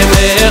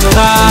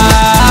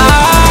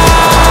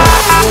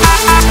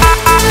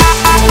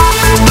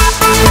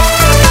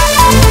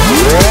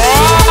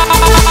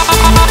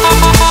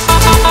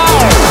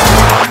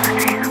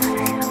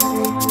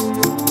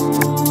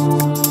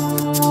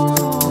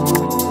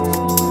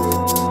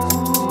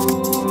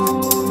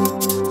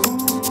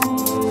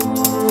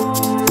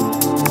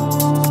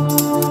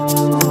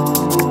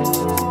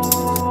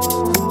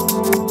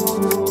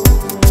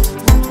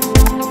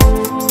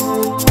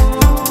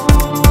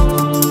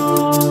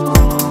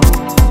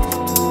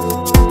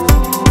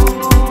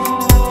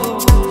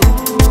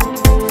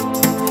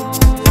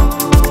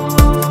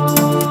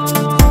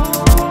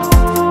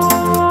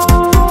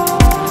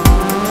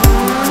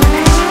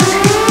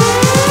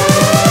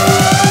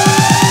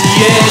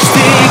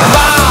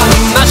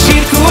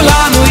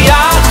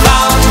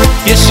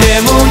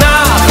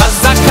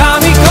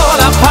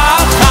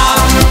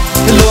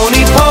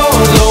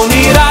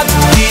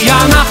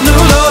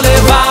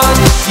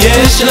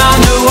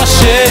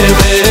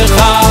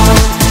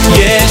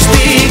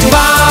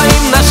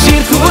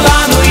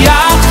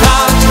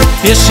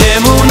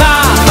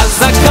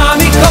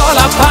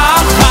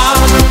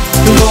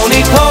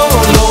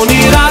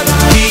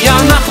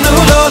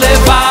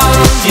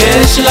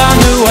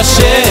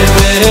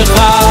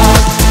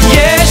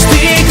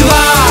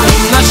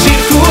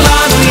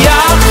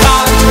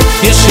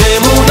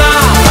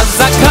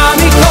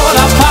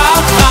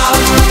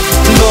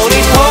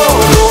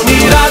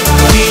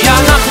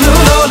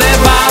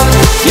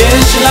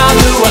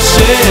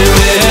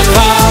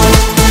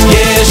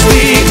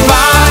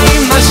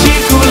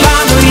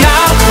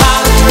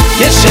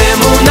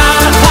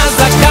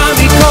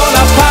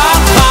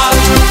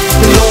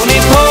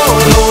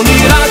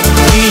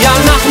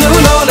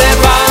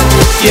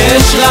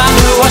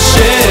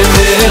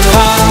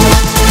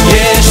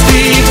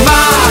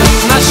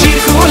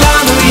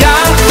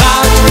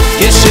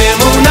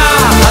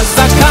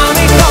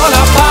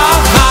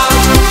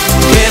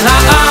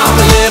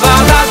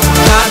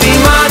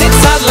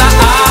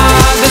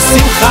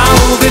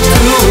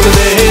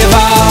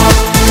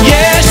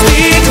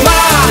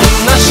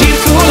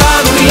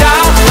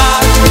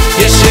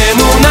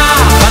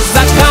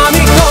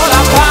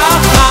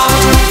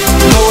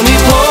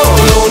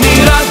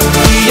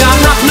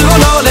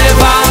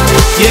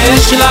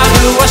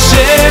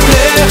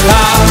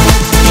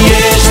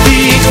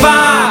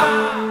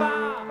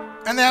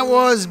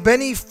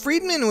Benny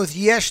Friedman with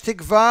Yesh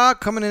Tikva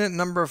coming in at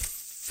number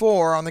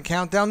 4 on the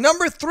countdown.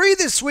 Number 3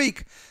 this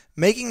week,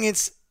 making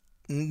its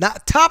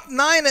top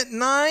 9 at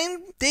 9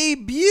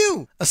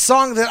 debut. A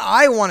song that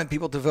I wanted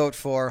people to vote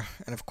for,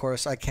 and of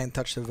course I can't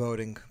touch the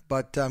voting.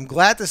 But I'm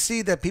glad to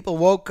see that people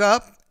woke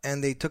up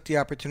and they took the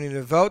opportunity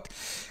to vote.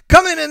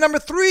 Coming in at number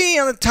 3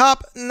 on the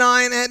top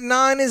 9 at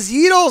 9 is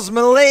Yidol's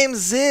Maleim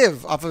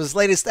Ziv off of his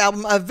latest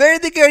album, A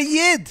Verdiger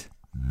Yid.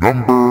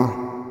 Number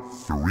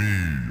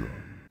 3.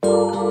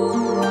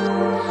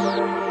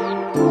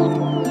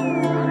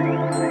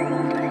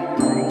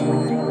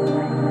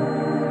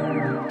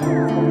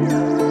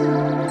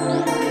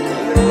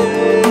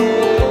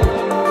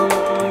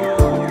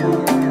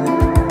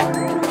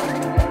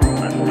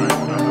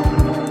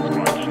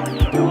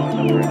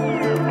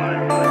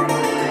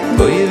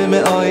 Boive me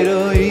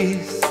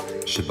oirois,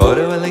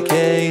 sheboru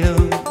elekeinu,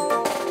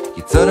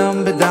 yitzoram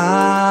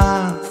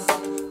bedas,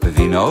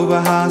 bevino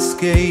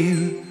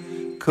bahaskeil,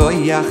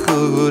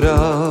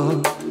 koyachuro,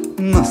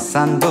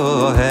 nosan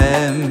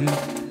bohem,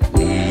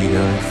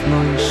 liros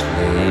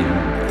moishlim,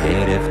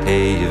 erev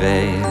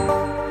tevei.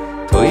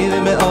 Boive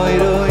me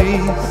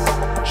oirois,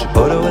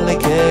 sheboru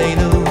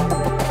elekeinu,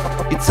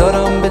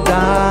 yitzoram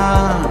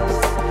bedas,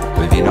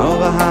 bevino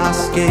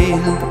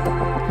bahaskeil,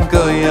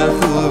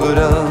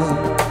 koyachuro,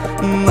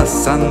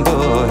 Nasan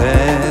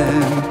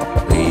bohem,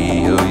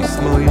 liyois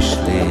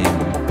moishlim,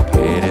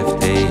 keref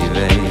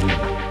tevei.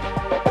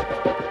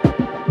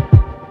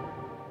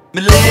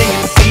 Meleim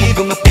siv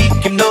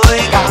pikim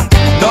noiga,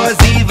 noa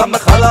ziv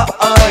chala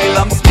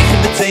oilam, spichim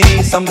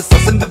b'tzeis,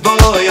 besosim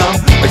b'voyam,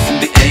 oisim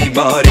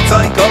b'eibar,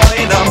 itzoi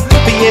koinam,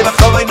 b'yeva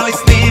chovoi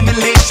noisnim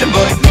elishem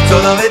boy,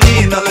 zola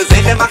vedin, ole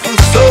zechem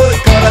achusoi,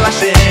 kol al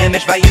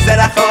hashemesh,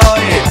 vayizer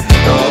achoi,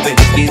 no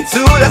v'niskin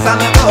tzuras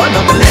alevon,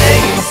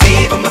 meleim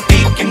siv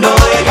pikim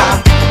noiga,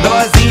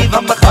 noa ziv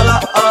chala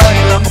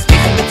oilam,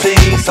 spichim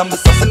b'tzeis,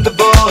 besosim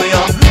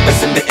b'voyam,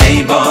 oisim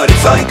b'eibar,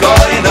 itzoi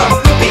koinam,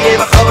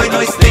 b'yeva chovoi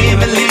noisnim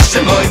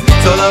elishem boy,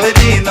 zola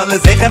vedin, ole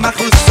zechem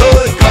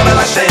achusoi, kol al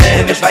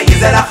hashemesh,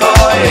 vayizer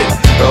achoi,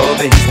 no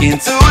v'niskin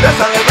tzuras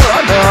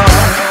alevon.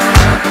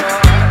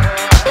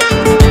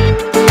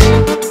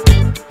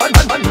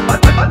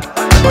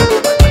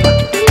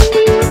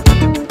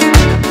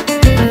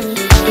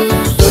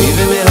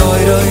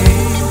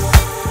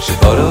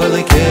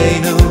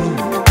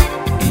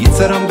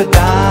 Yitzaram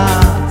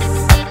bedas,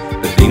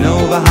 bevino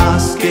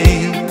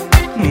v'haskeil,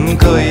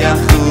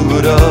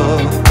 koyachuro,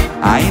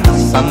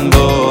 aynosan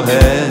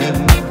bohem,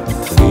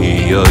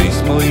 liyois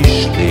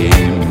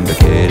moishlim,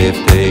 bekerev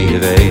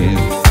tevei.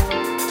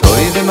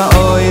 Toivim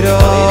ha'oiro,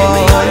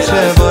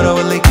 sheboru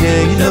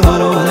elekeinu,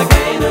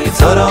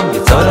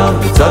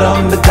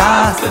 Yitzaram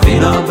bedas,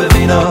 bevino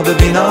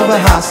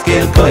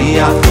v'haskeil,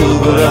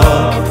 koyachuro,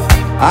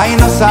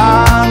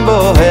 aynosan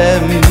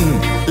bohem,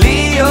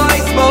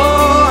 liyois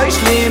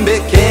moishlim,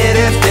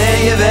 bekerev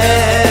tevei.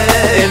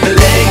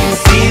 Meleim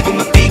siv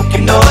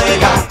pikim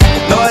noiga,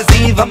 noa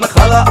ziv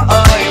chala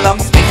oilam,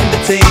 spichim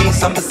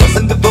b'tzeis,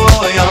 besosim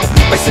b'voyam,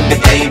 oisim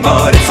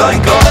b'eibar, itzoi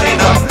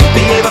koinam,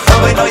 b'yeva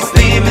chovoi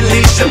noisnim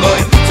elishem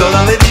boy,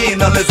 zola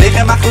vedin, ole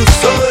zechem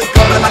achusoi,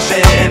 kol al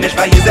hashemesh,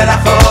 vayizer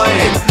achoi,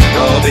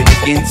 no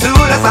v'niskin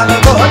tzuras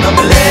alevon.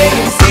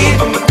 Meleim siv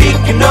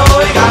pikim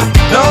noiga,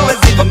 noa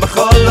ziv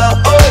chala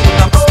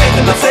oilam,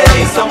 spichim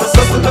b'tzeis,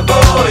 besosim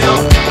b'voyam,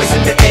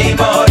 oisim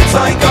b'eibar,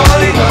 itzoi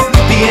koinam,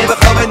 b'yeva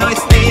chovoi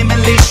noisnim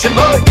elishem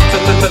boy,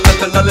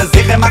 zola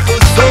zechem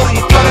achusoi,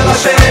 kol al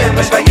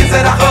hashemesh,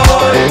 vayizer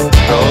achoi,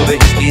 no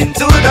v'niskin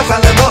tzuras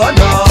alevon.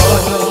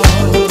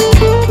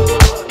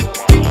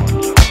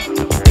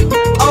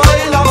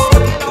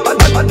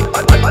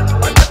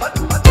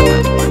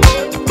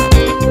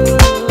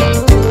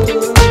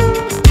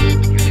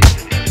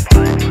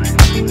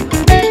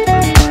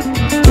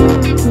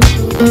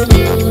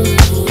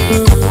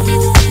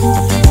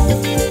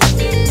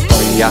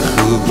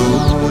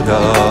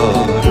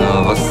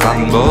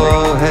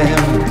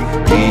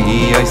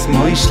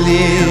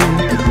 Moishlim,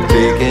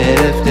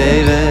 bekerev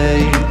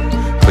tevei,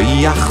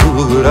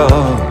 koyachuro,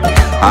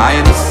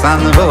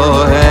 aynosan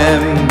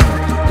bohem,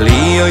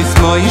 liyois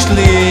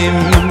moishlim,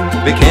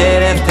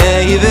 bekerev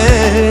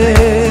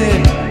tevei.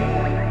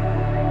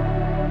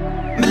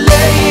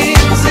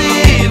 Meleim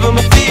ziv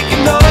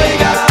pikim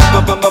noiga,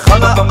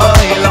 chala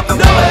oilam,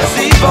 noa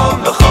ziv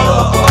chala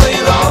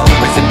oilam,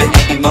 oisim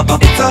b'eibar,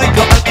 itzoi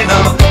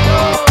koinam,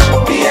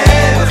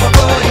 b'yeva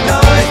chovoi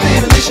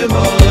noisnim elishem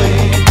boy,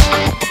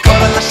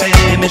 kol al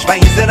hashemesh,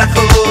 vayizer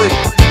achoi,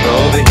 no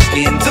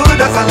v'niskin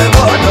tzuras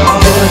alevon.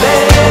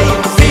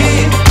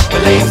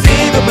 Meleim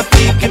ziv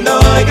pikim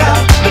noiga,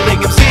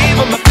 meleim ziv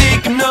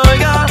pikim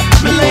noiga,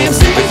 meleim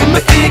ziv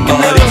pikim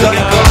noiga,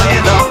 itzoi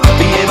koinam,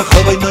 b'yeva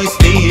chovoi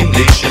noisnim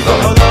elishem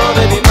boy,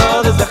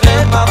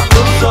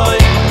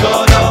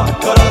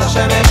 kol al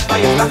hashemesh,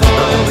 vayizer achoi,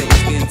 no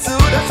v'niskin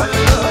tzuras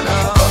alevon.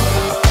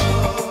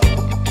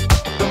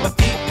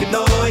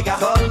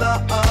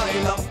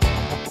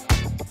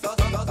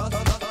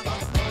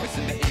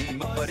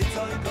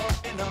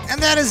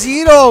 That is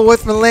Yidol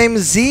with Malem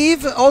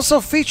Ziv. Also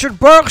featured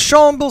Baruch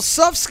Shalom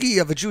Bilsovsky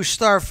of A Jewish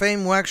Star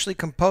fame, who actually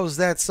composed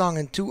that song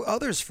and two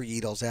others for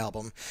Yidol's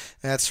album.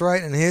 That's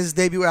right, and his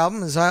debut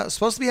album is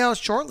supposed to be out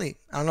shortly.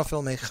 I don't know if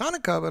it'll make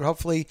Hanukkah, but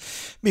hopefully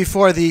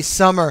before the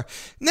summer.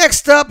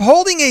 Next up,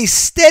 holding a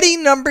steady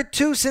number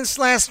 2 since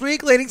last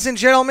week, ladies and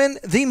gentlemen,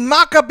 the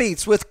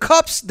Maccabeats with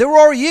Cups,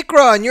 Deror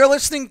Yikra, and you're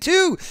listening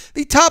to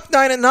the Top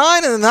 9 at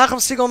 9 and the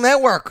Nachum Segal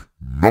Network.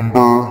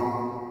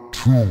 Number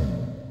 2.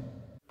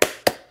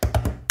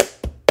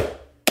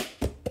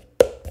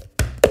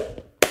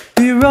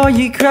 בירו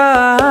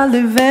יקרא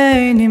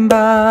לבנים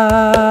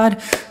בד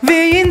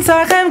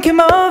וינצחם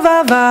כמו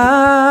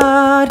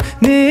ועבד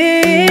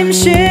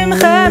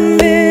נמשמכם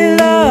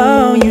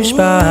ולא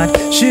יושפט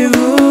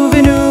שבו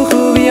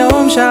ונוחו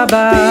ביום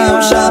שבת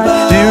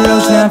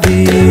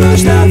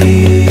בראש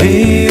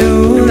נביא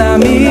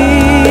ועולמי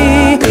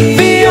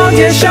ועוד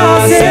ישר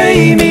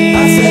עימי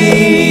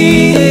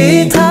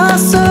את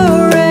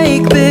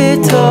הסורק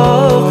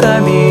בתוך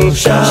עמי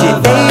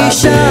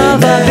שאישה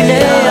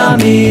ובני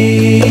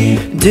עמי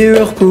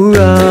דרך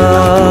גבורה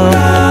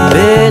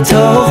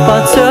בתוך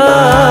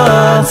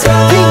בצרה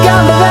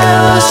וגם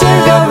בבל אשר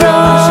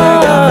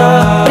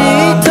גברה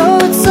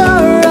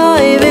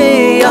בתוצרי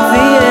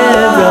ויפי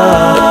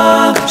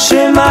עברה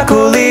שמע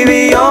קולי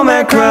ביום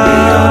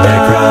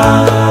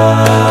אקרא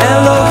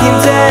אלוקים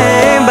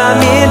תהם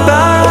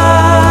במדבר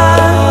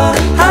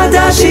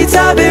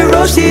השיטה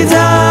בראש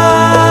תדע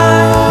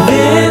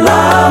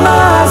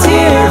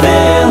ולמזהיר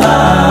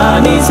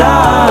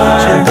ולניזהר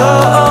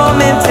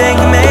שגורמים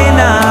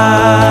תגמנה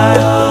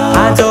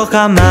הדוח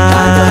המים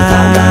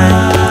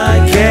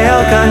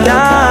כאל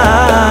קנה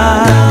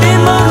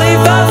אימון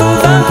לבב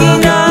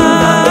ובמקינה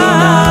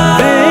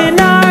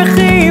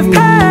ונרחיב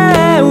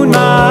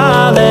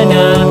פעולנה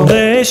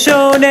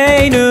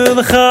לשוננו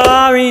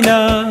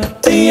לחרינה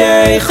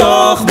תהיה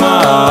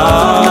חוכמה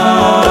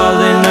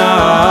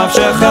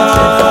לנפשך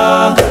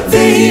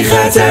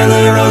ויחצה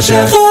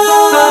לראשך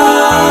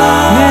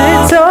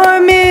מצור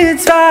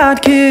מצוות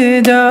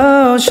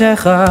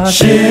קדושך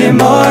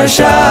שמור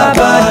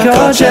שבת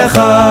קודשך.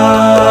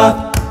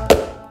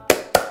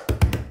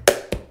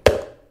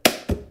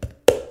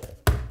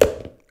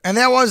 And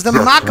that was the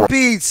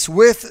Maccabeats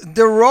with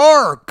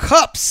Deror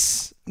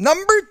Cups.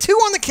 Number 2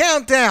 on the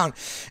countdown.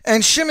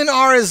 And Shimon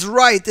R is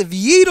right. If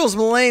Yidol's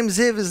Malem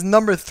Ziv is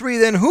number 3,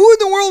 then who in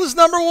the world is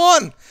number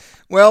 1?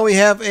 Well, we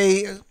have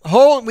a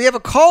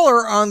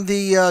caller on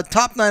the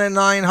Top 9 at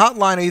 9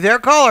 hotline. Are you there,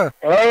 caller?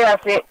 Hey,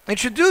 Yossi.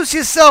 Introduce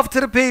yourself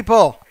to the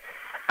people.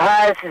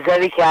 Hi, this is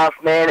Zevi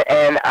Kaufman,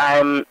 and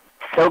I'm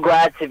so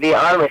glad to be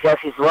on with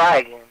Yossi's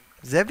Lag.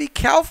 Zevi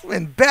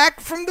Kaufman,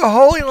 back from the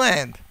Holy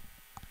Land.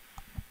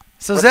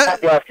 So,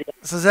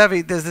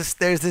 Zevi, there's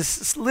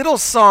this little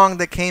song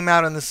that came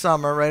out in the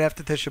summer, right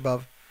after Tisha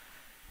B'Av.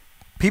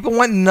 People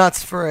went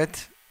nuts for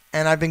it,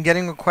 and I've been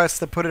getting requests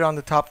to put it on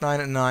the Top 9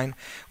 at 9.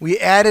 We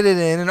added it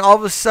in, and all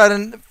of a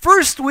sudden,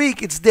 first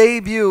week, its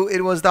debut,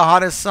 it was the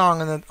hottest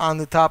song on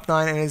the Top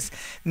 9, and is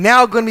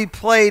now going to be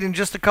played in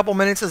just a couple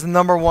minutes as the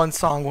number 1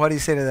 song. What do you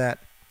say to that?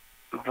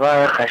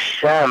 Baruch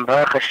Hashem,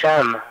 Baruch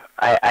Hashem.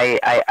 I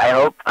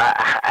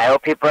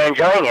hope people are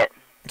enjoying it.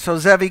 So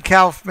Zevi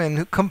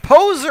Kaufman,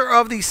 composer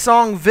of the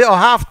song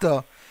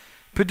V'Ohavta,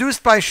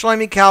 produced by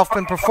Shlomi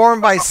Kaufman,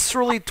 performed by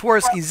Surly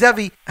Twersky.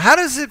 Zevi, how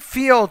does it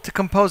feel to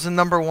compose a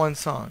number 1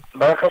 song?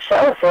 Baruch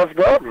Hashem, it feels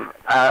good.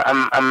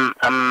 I'm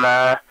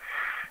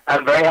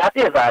very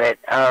happy about it.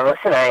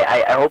 Listen,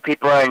 I hope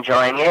people are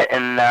enjoying it,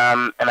 and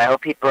I hope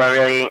people are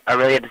really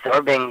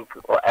absorbing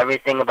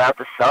everything about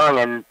the song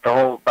and the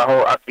whole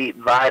upbeat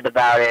vibe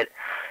about it.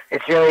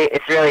 It's really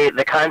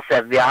the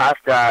concept.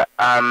 V'Ahavta,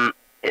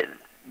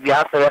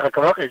 V'Ahavta Recha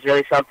Kamocha is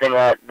really something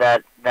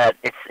that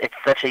it's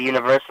such a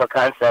universal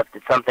concept.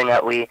 It's something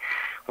that we're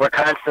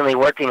constantly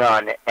working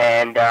on,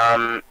 and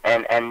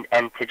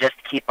to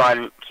just keep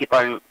on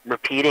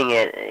repeating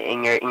it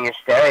in your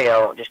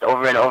stereo just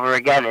over and over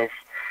again is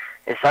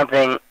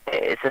something.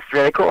 It's just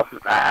really cool.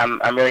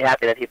 I'm really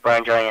happy that people are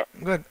enjoying it.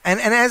 Good. And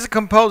as a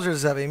composer,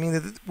 Zevi, I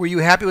mean, were you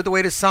happy with the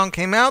way the song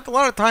came out? A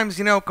lot of times,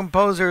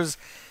 composers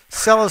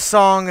sell a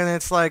song and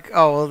it's like,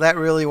 oh, well, that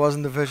really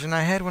wasn't the vision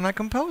I had when I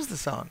composed the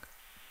song.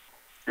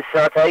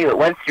 So I'll tell you, it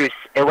went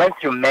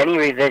through many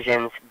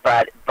revisions,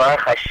 but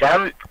Baruch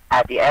Hashem,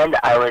 at the end,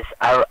 I was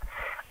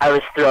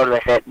thrilled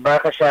with it.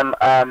 Baruch Hashem,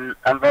 I'm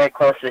very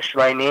close with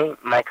Shlomi,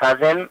 my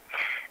cousin,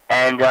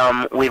 and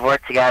we've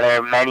worked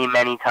together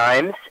many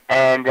times,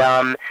 and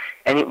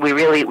we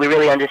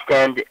really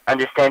understand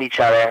each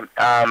other.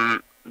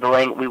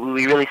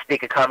 We really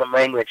speak a common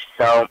language.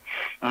 So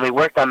when we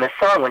worked on this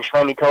song, when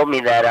Shlomi told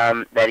me that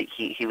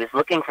he was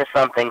looking for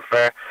something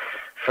for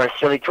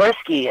Surly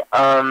Twersky,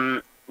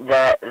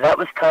 that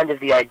was kind of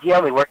the idea.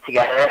 We worked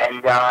together,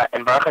 and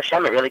Baruch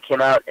Hashem, it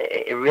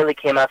really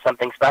came out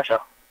something special.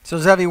 So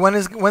Zevi, when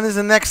is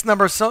the next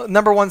number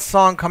 1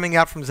 song coming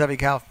out from Zevi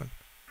Kaufman?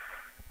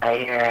 I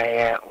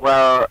hear.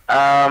 Well,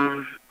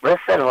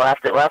 listen, we'll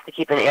have to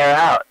keep an ear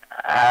out.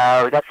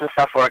 We got some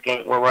stuff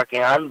we're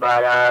working on,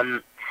 but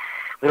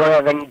we don't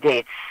have any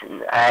dates.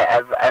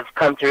 I've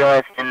come to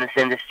realize in this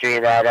industry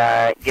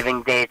that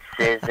giving dates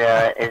is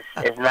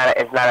not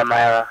a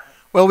mile.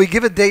 Well, we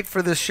give a date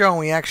for this show, and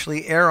we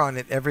actually air on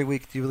it every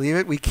week. Do you believe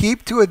it? We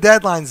keep to a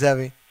deadline,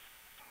 Zevi.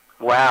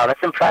 Wow,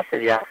 that's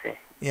impressive, Yossi.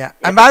 Yeah.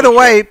 And by the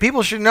way,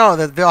 people should know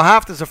that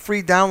Vilhaft is a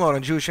free download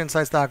on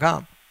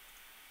JewishInsights.com.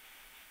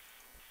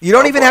 You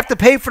don't even have to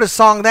pay for the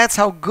song. That's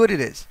how good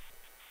it is.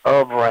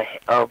 Oh boy.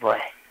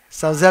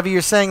 So, Zevi,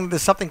 you're saying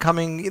there's something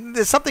coming.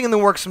 There's something in the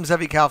works from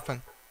Zevi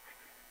Kaufman.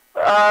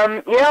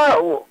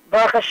 Yeah,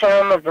 Baruch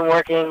Hashem, I've been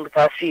working the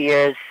past few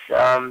years,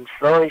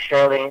 slowly,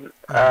 surely,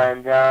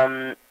 and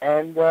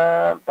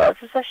Baruch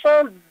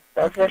Hashem.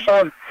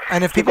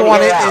 And if people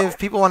want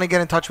to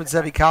get in touch with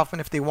Zevi Kaufman,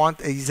 if they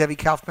want a Zevi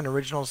Kaufman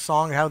original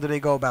song, how do they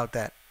go about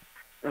that?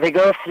 They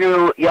go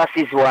through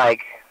Yossi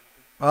Zweig.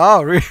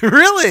 Oh,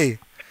 really?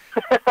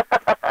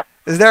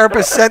 Is there a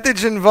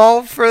percentage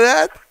involved for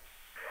that?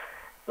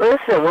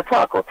 Listen, we'll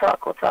talk. Or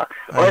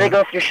they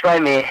go through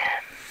Shlomi.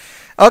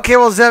 Okay,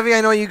 well, Zevi,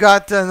 I know you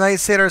got a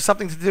nice Seder or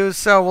something to do,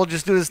 so we'll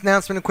just do this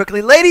announcement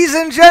quickly. Ladies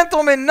and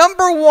gentlemen,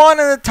 number 1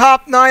 in the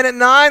top 9 at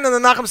 9 on the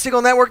Nachum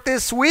Segal Network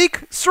this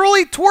week,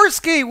 Sruly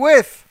Twerski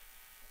with,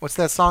 what's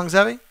that song,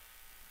 Zevi?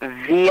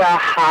 Via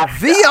Hafta.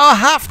 Via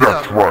Hafta.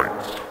 That's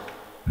right.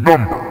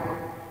 Number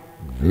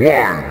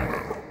 1.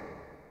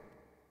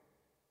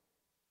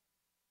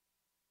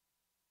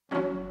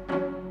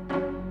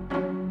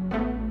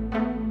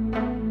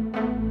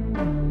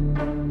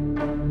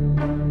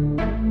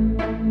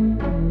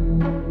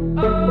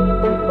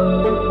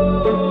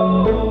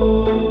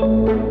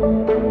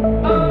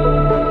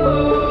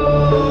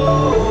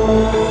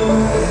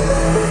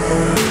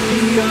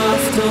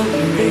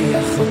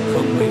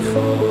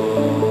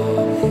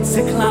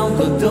 זה כלל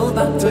גדול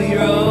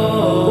בתוירו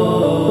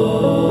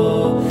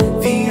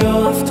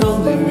ויאהבת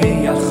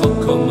לרעך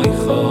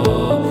כמוך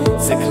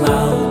זה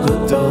כלל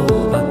גדול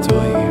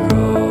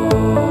בתוירו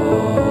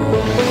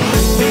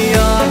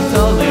ויאהבת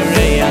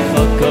לרעך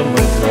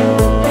כמוך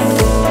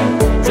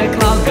זה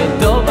כלל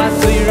גדול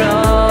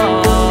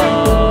בתוירו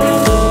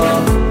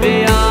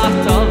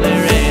ויאהבת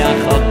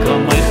לרעך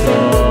כמוך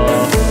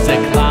זה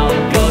כלל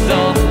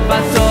גדול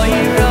בתוירו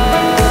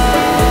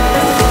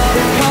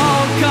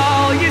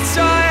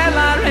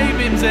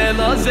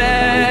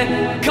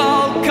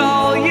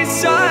Kol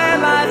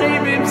Yisrael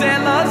Arivim ze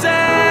lo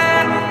ze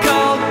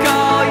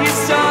Kol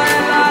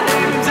Yisrael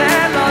Arivim ze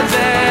lo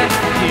ze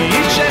Ki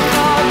ish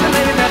echad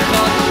v'lev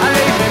echad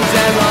Arivim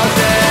ze lo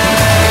ze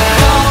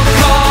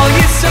Kol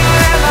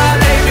Yisrael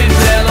Arivim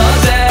ze lo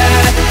ze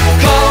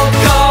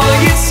Kol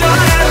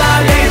Yisrael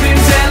Arivim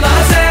ze lo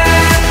ze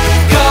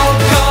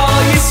Kol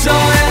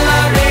Yisrael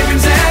Arivim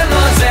ze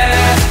lo ze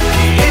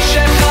Ki ish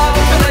echad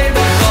v'lev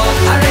echad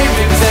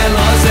Arivim ze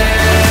lo ze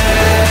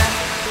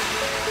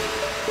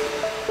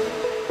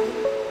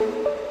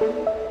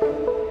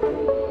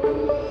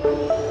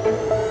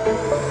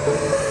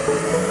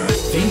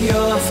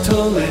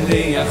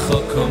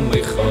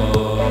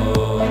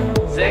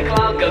זה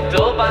כלל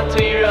גדול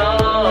בתוירו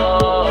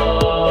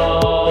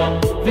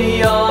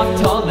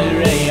ויאהבת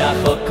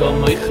לרעך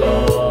כמוך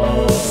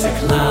זה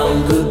כלל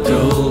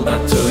גדול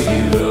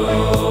בתוירו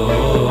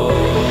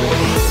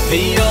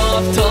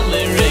ויאהבת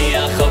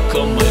לרעך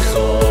כמוך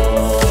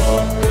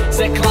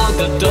זה כלל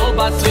גדול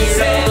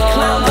בתוירו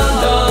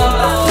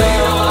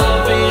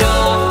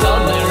ויאהבת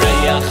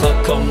לרעך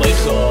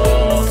כמוך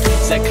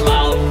זה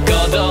כלל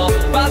גדול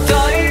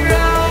בתוירו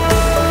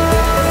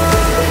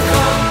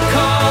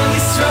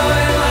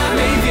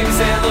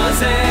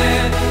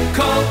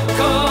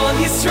Kol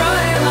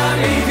Yisrael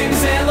Arivim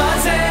ze lo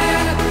ze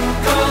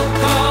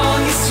Kol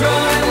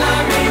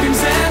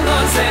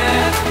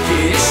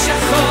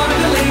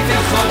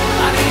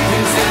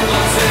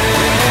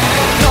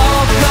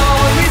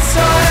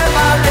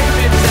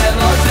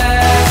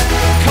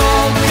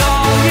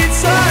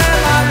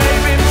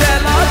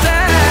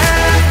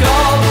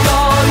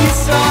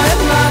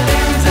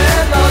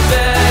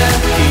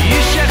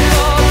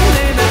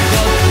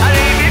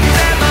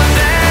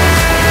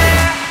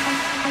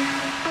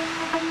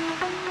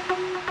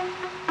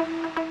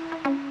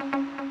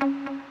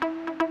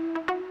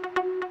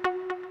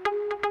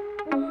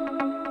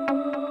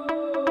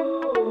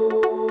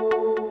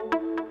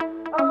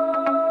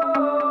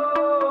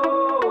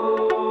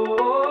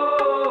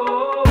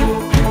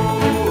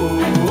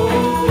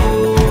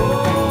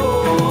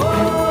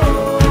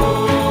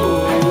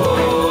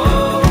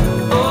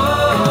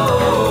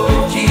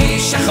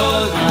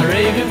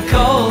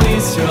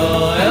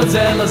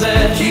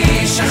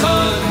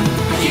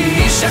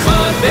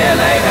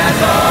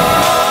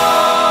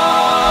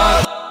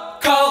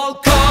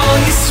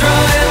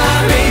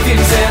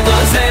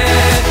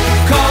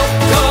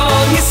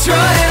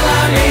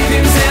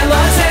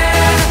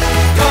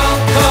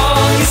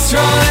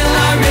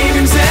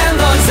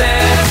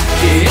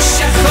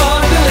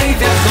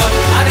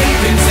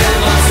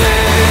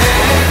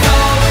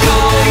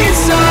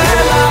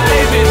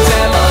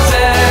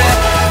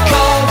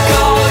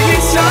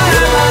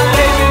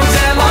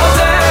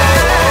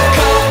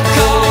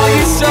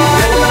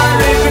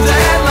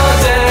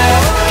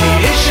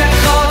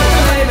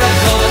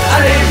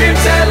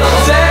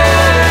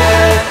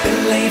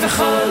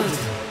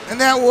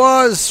that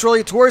was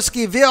Shirley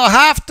Tversky, Ve'al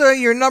Hafta,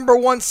 your number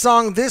one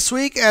song this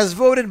week, as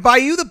voted by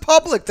you, the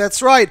public.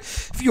 That's right.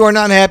 If you are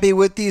not happy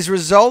with these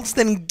results,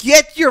 then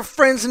get your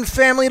friends and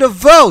family to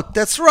vote.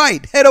 That's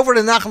right. Head over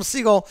to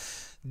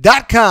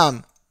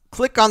NachumSegal.com.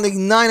 Click on the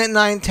 9 at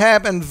 9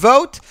 tab and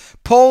vote.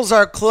 Polls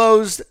are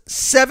closed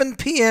 7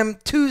 p.m.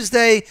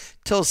 Tuesday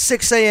till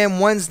 6 a.m.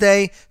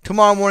 Wednesday.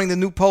 Tomorrow morning, the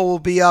new poll will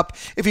be up.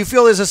 If you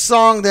feel there's a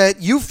song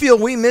that you feel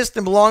we missed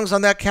and belongs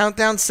on that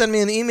countdown, send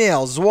me an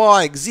email,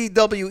 Zweig,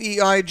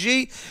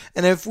 Z-W-E-I-G.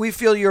 And if we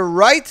feel you're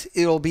right,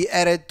 it'll be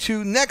added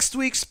to next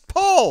week's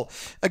poll.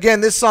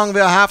 Again, this song,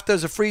 Ve'al Hafta,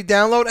 is a free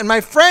download. And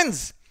my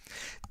friends,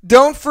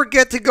 don't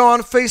forget to go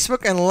on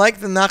Facebook and like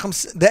the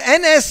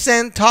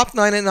NSN Top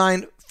 9 at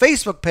 9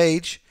 Facebook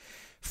page.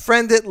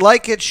 Friend it,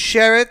 like it,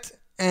 share it,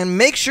 and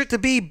make sure to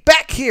be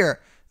back here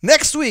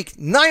next week,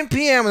 9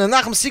 p.m. on the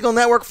Nachum Segal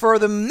Network for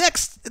the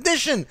next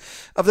edition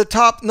of the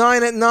Top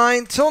 9 at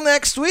 9. Till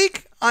next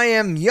week, I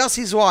am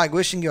Yossi Zweig,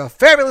 wishing you a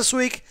fabulous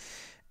week,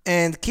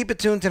 and keep it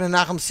tuned to the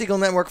Nachum Segal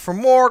Network for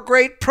more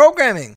great programming.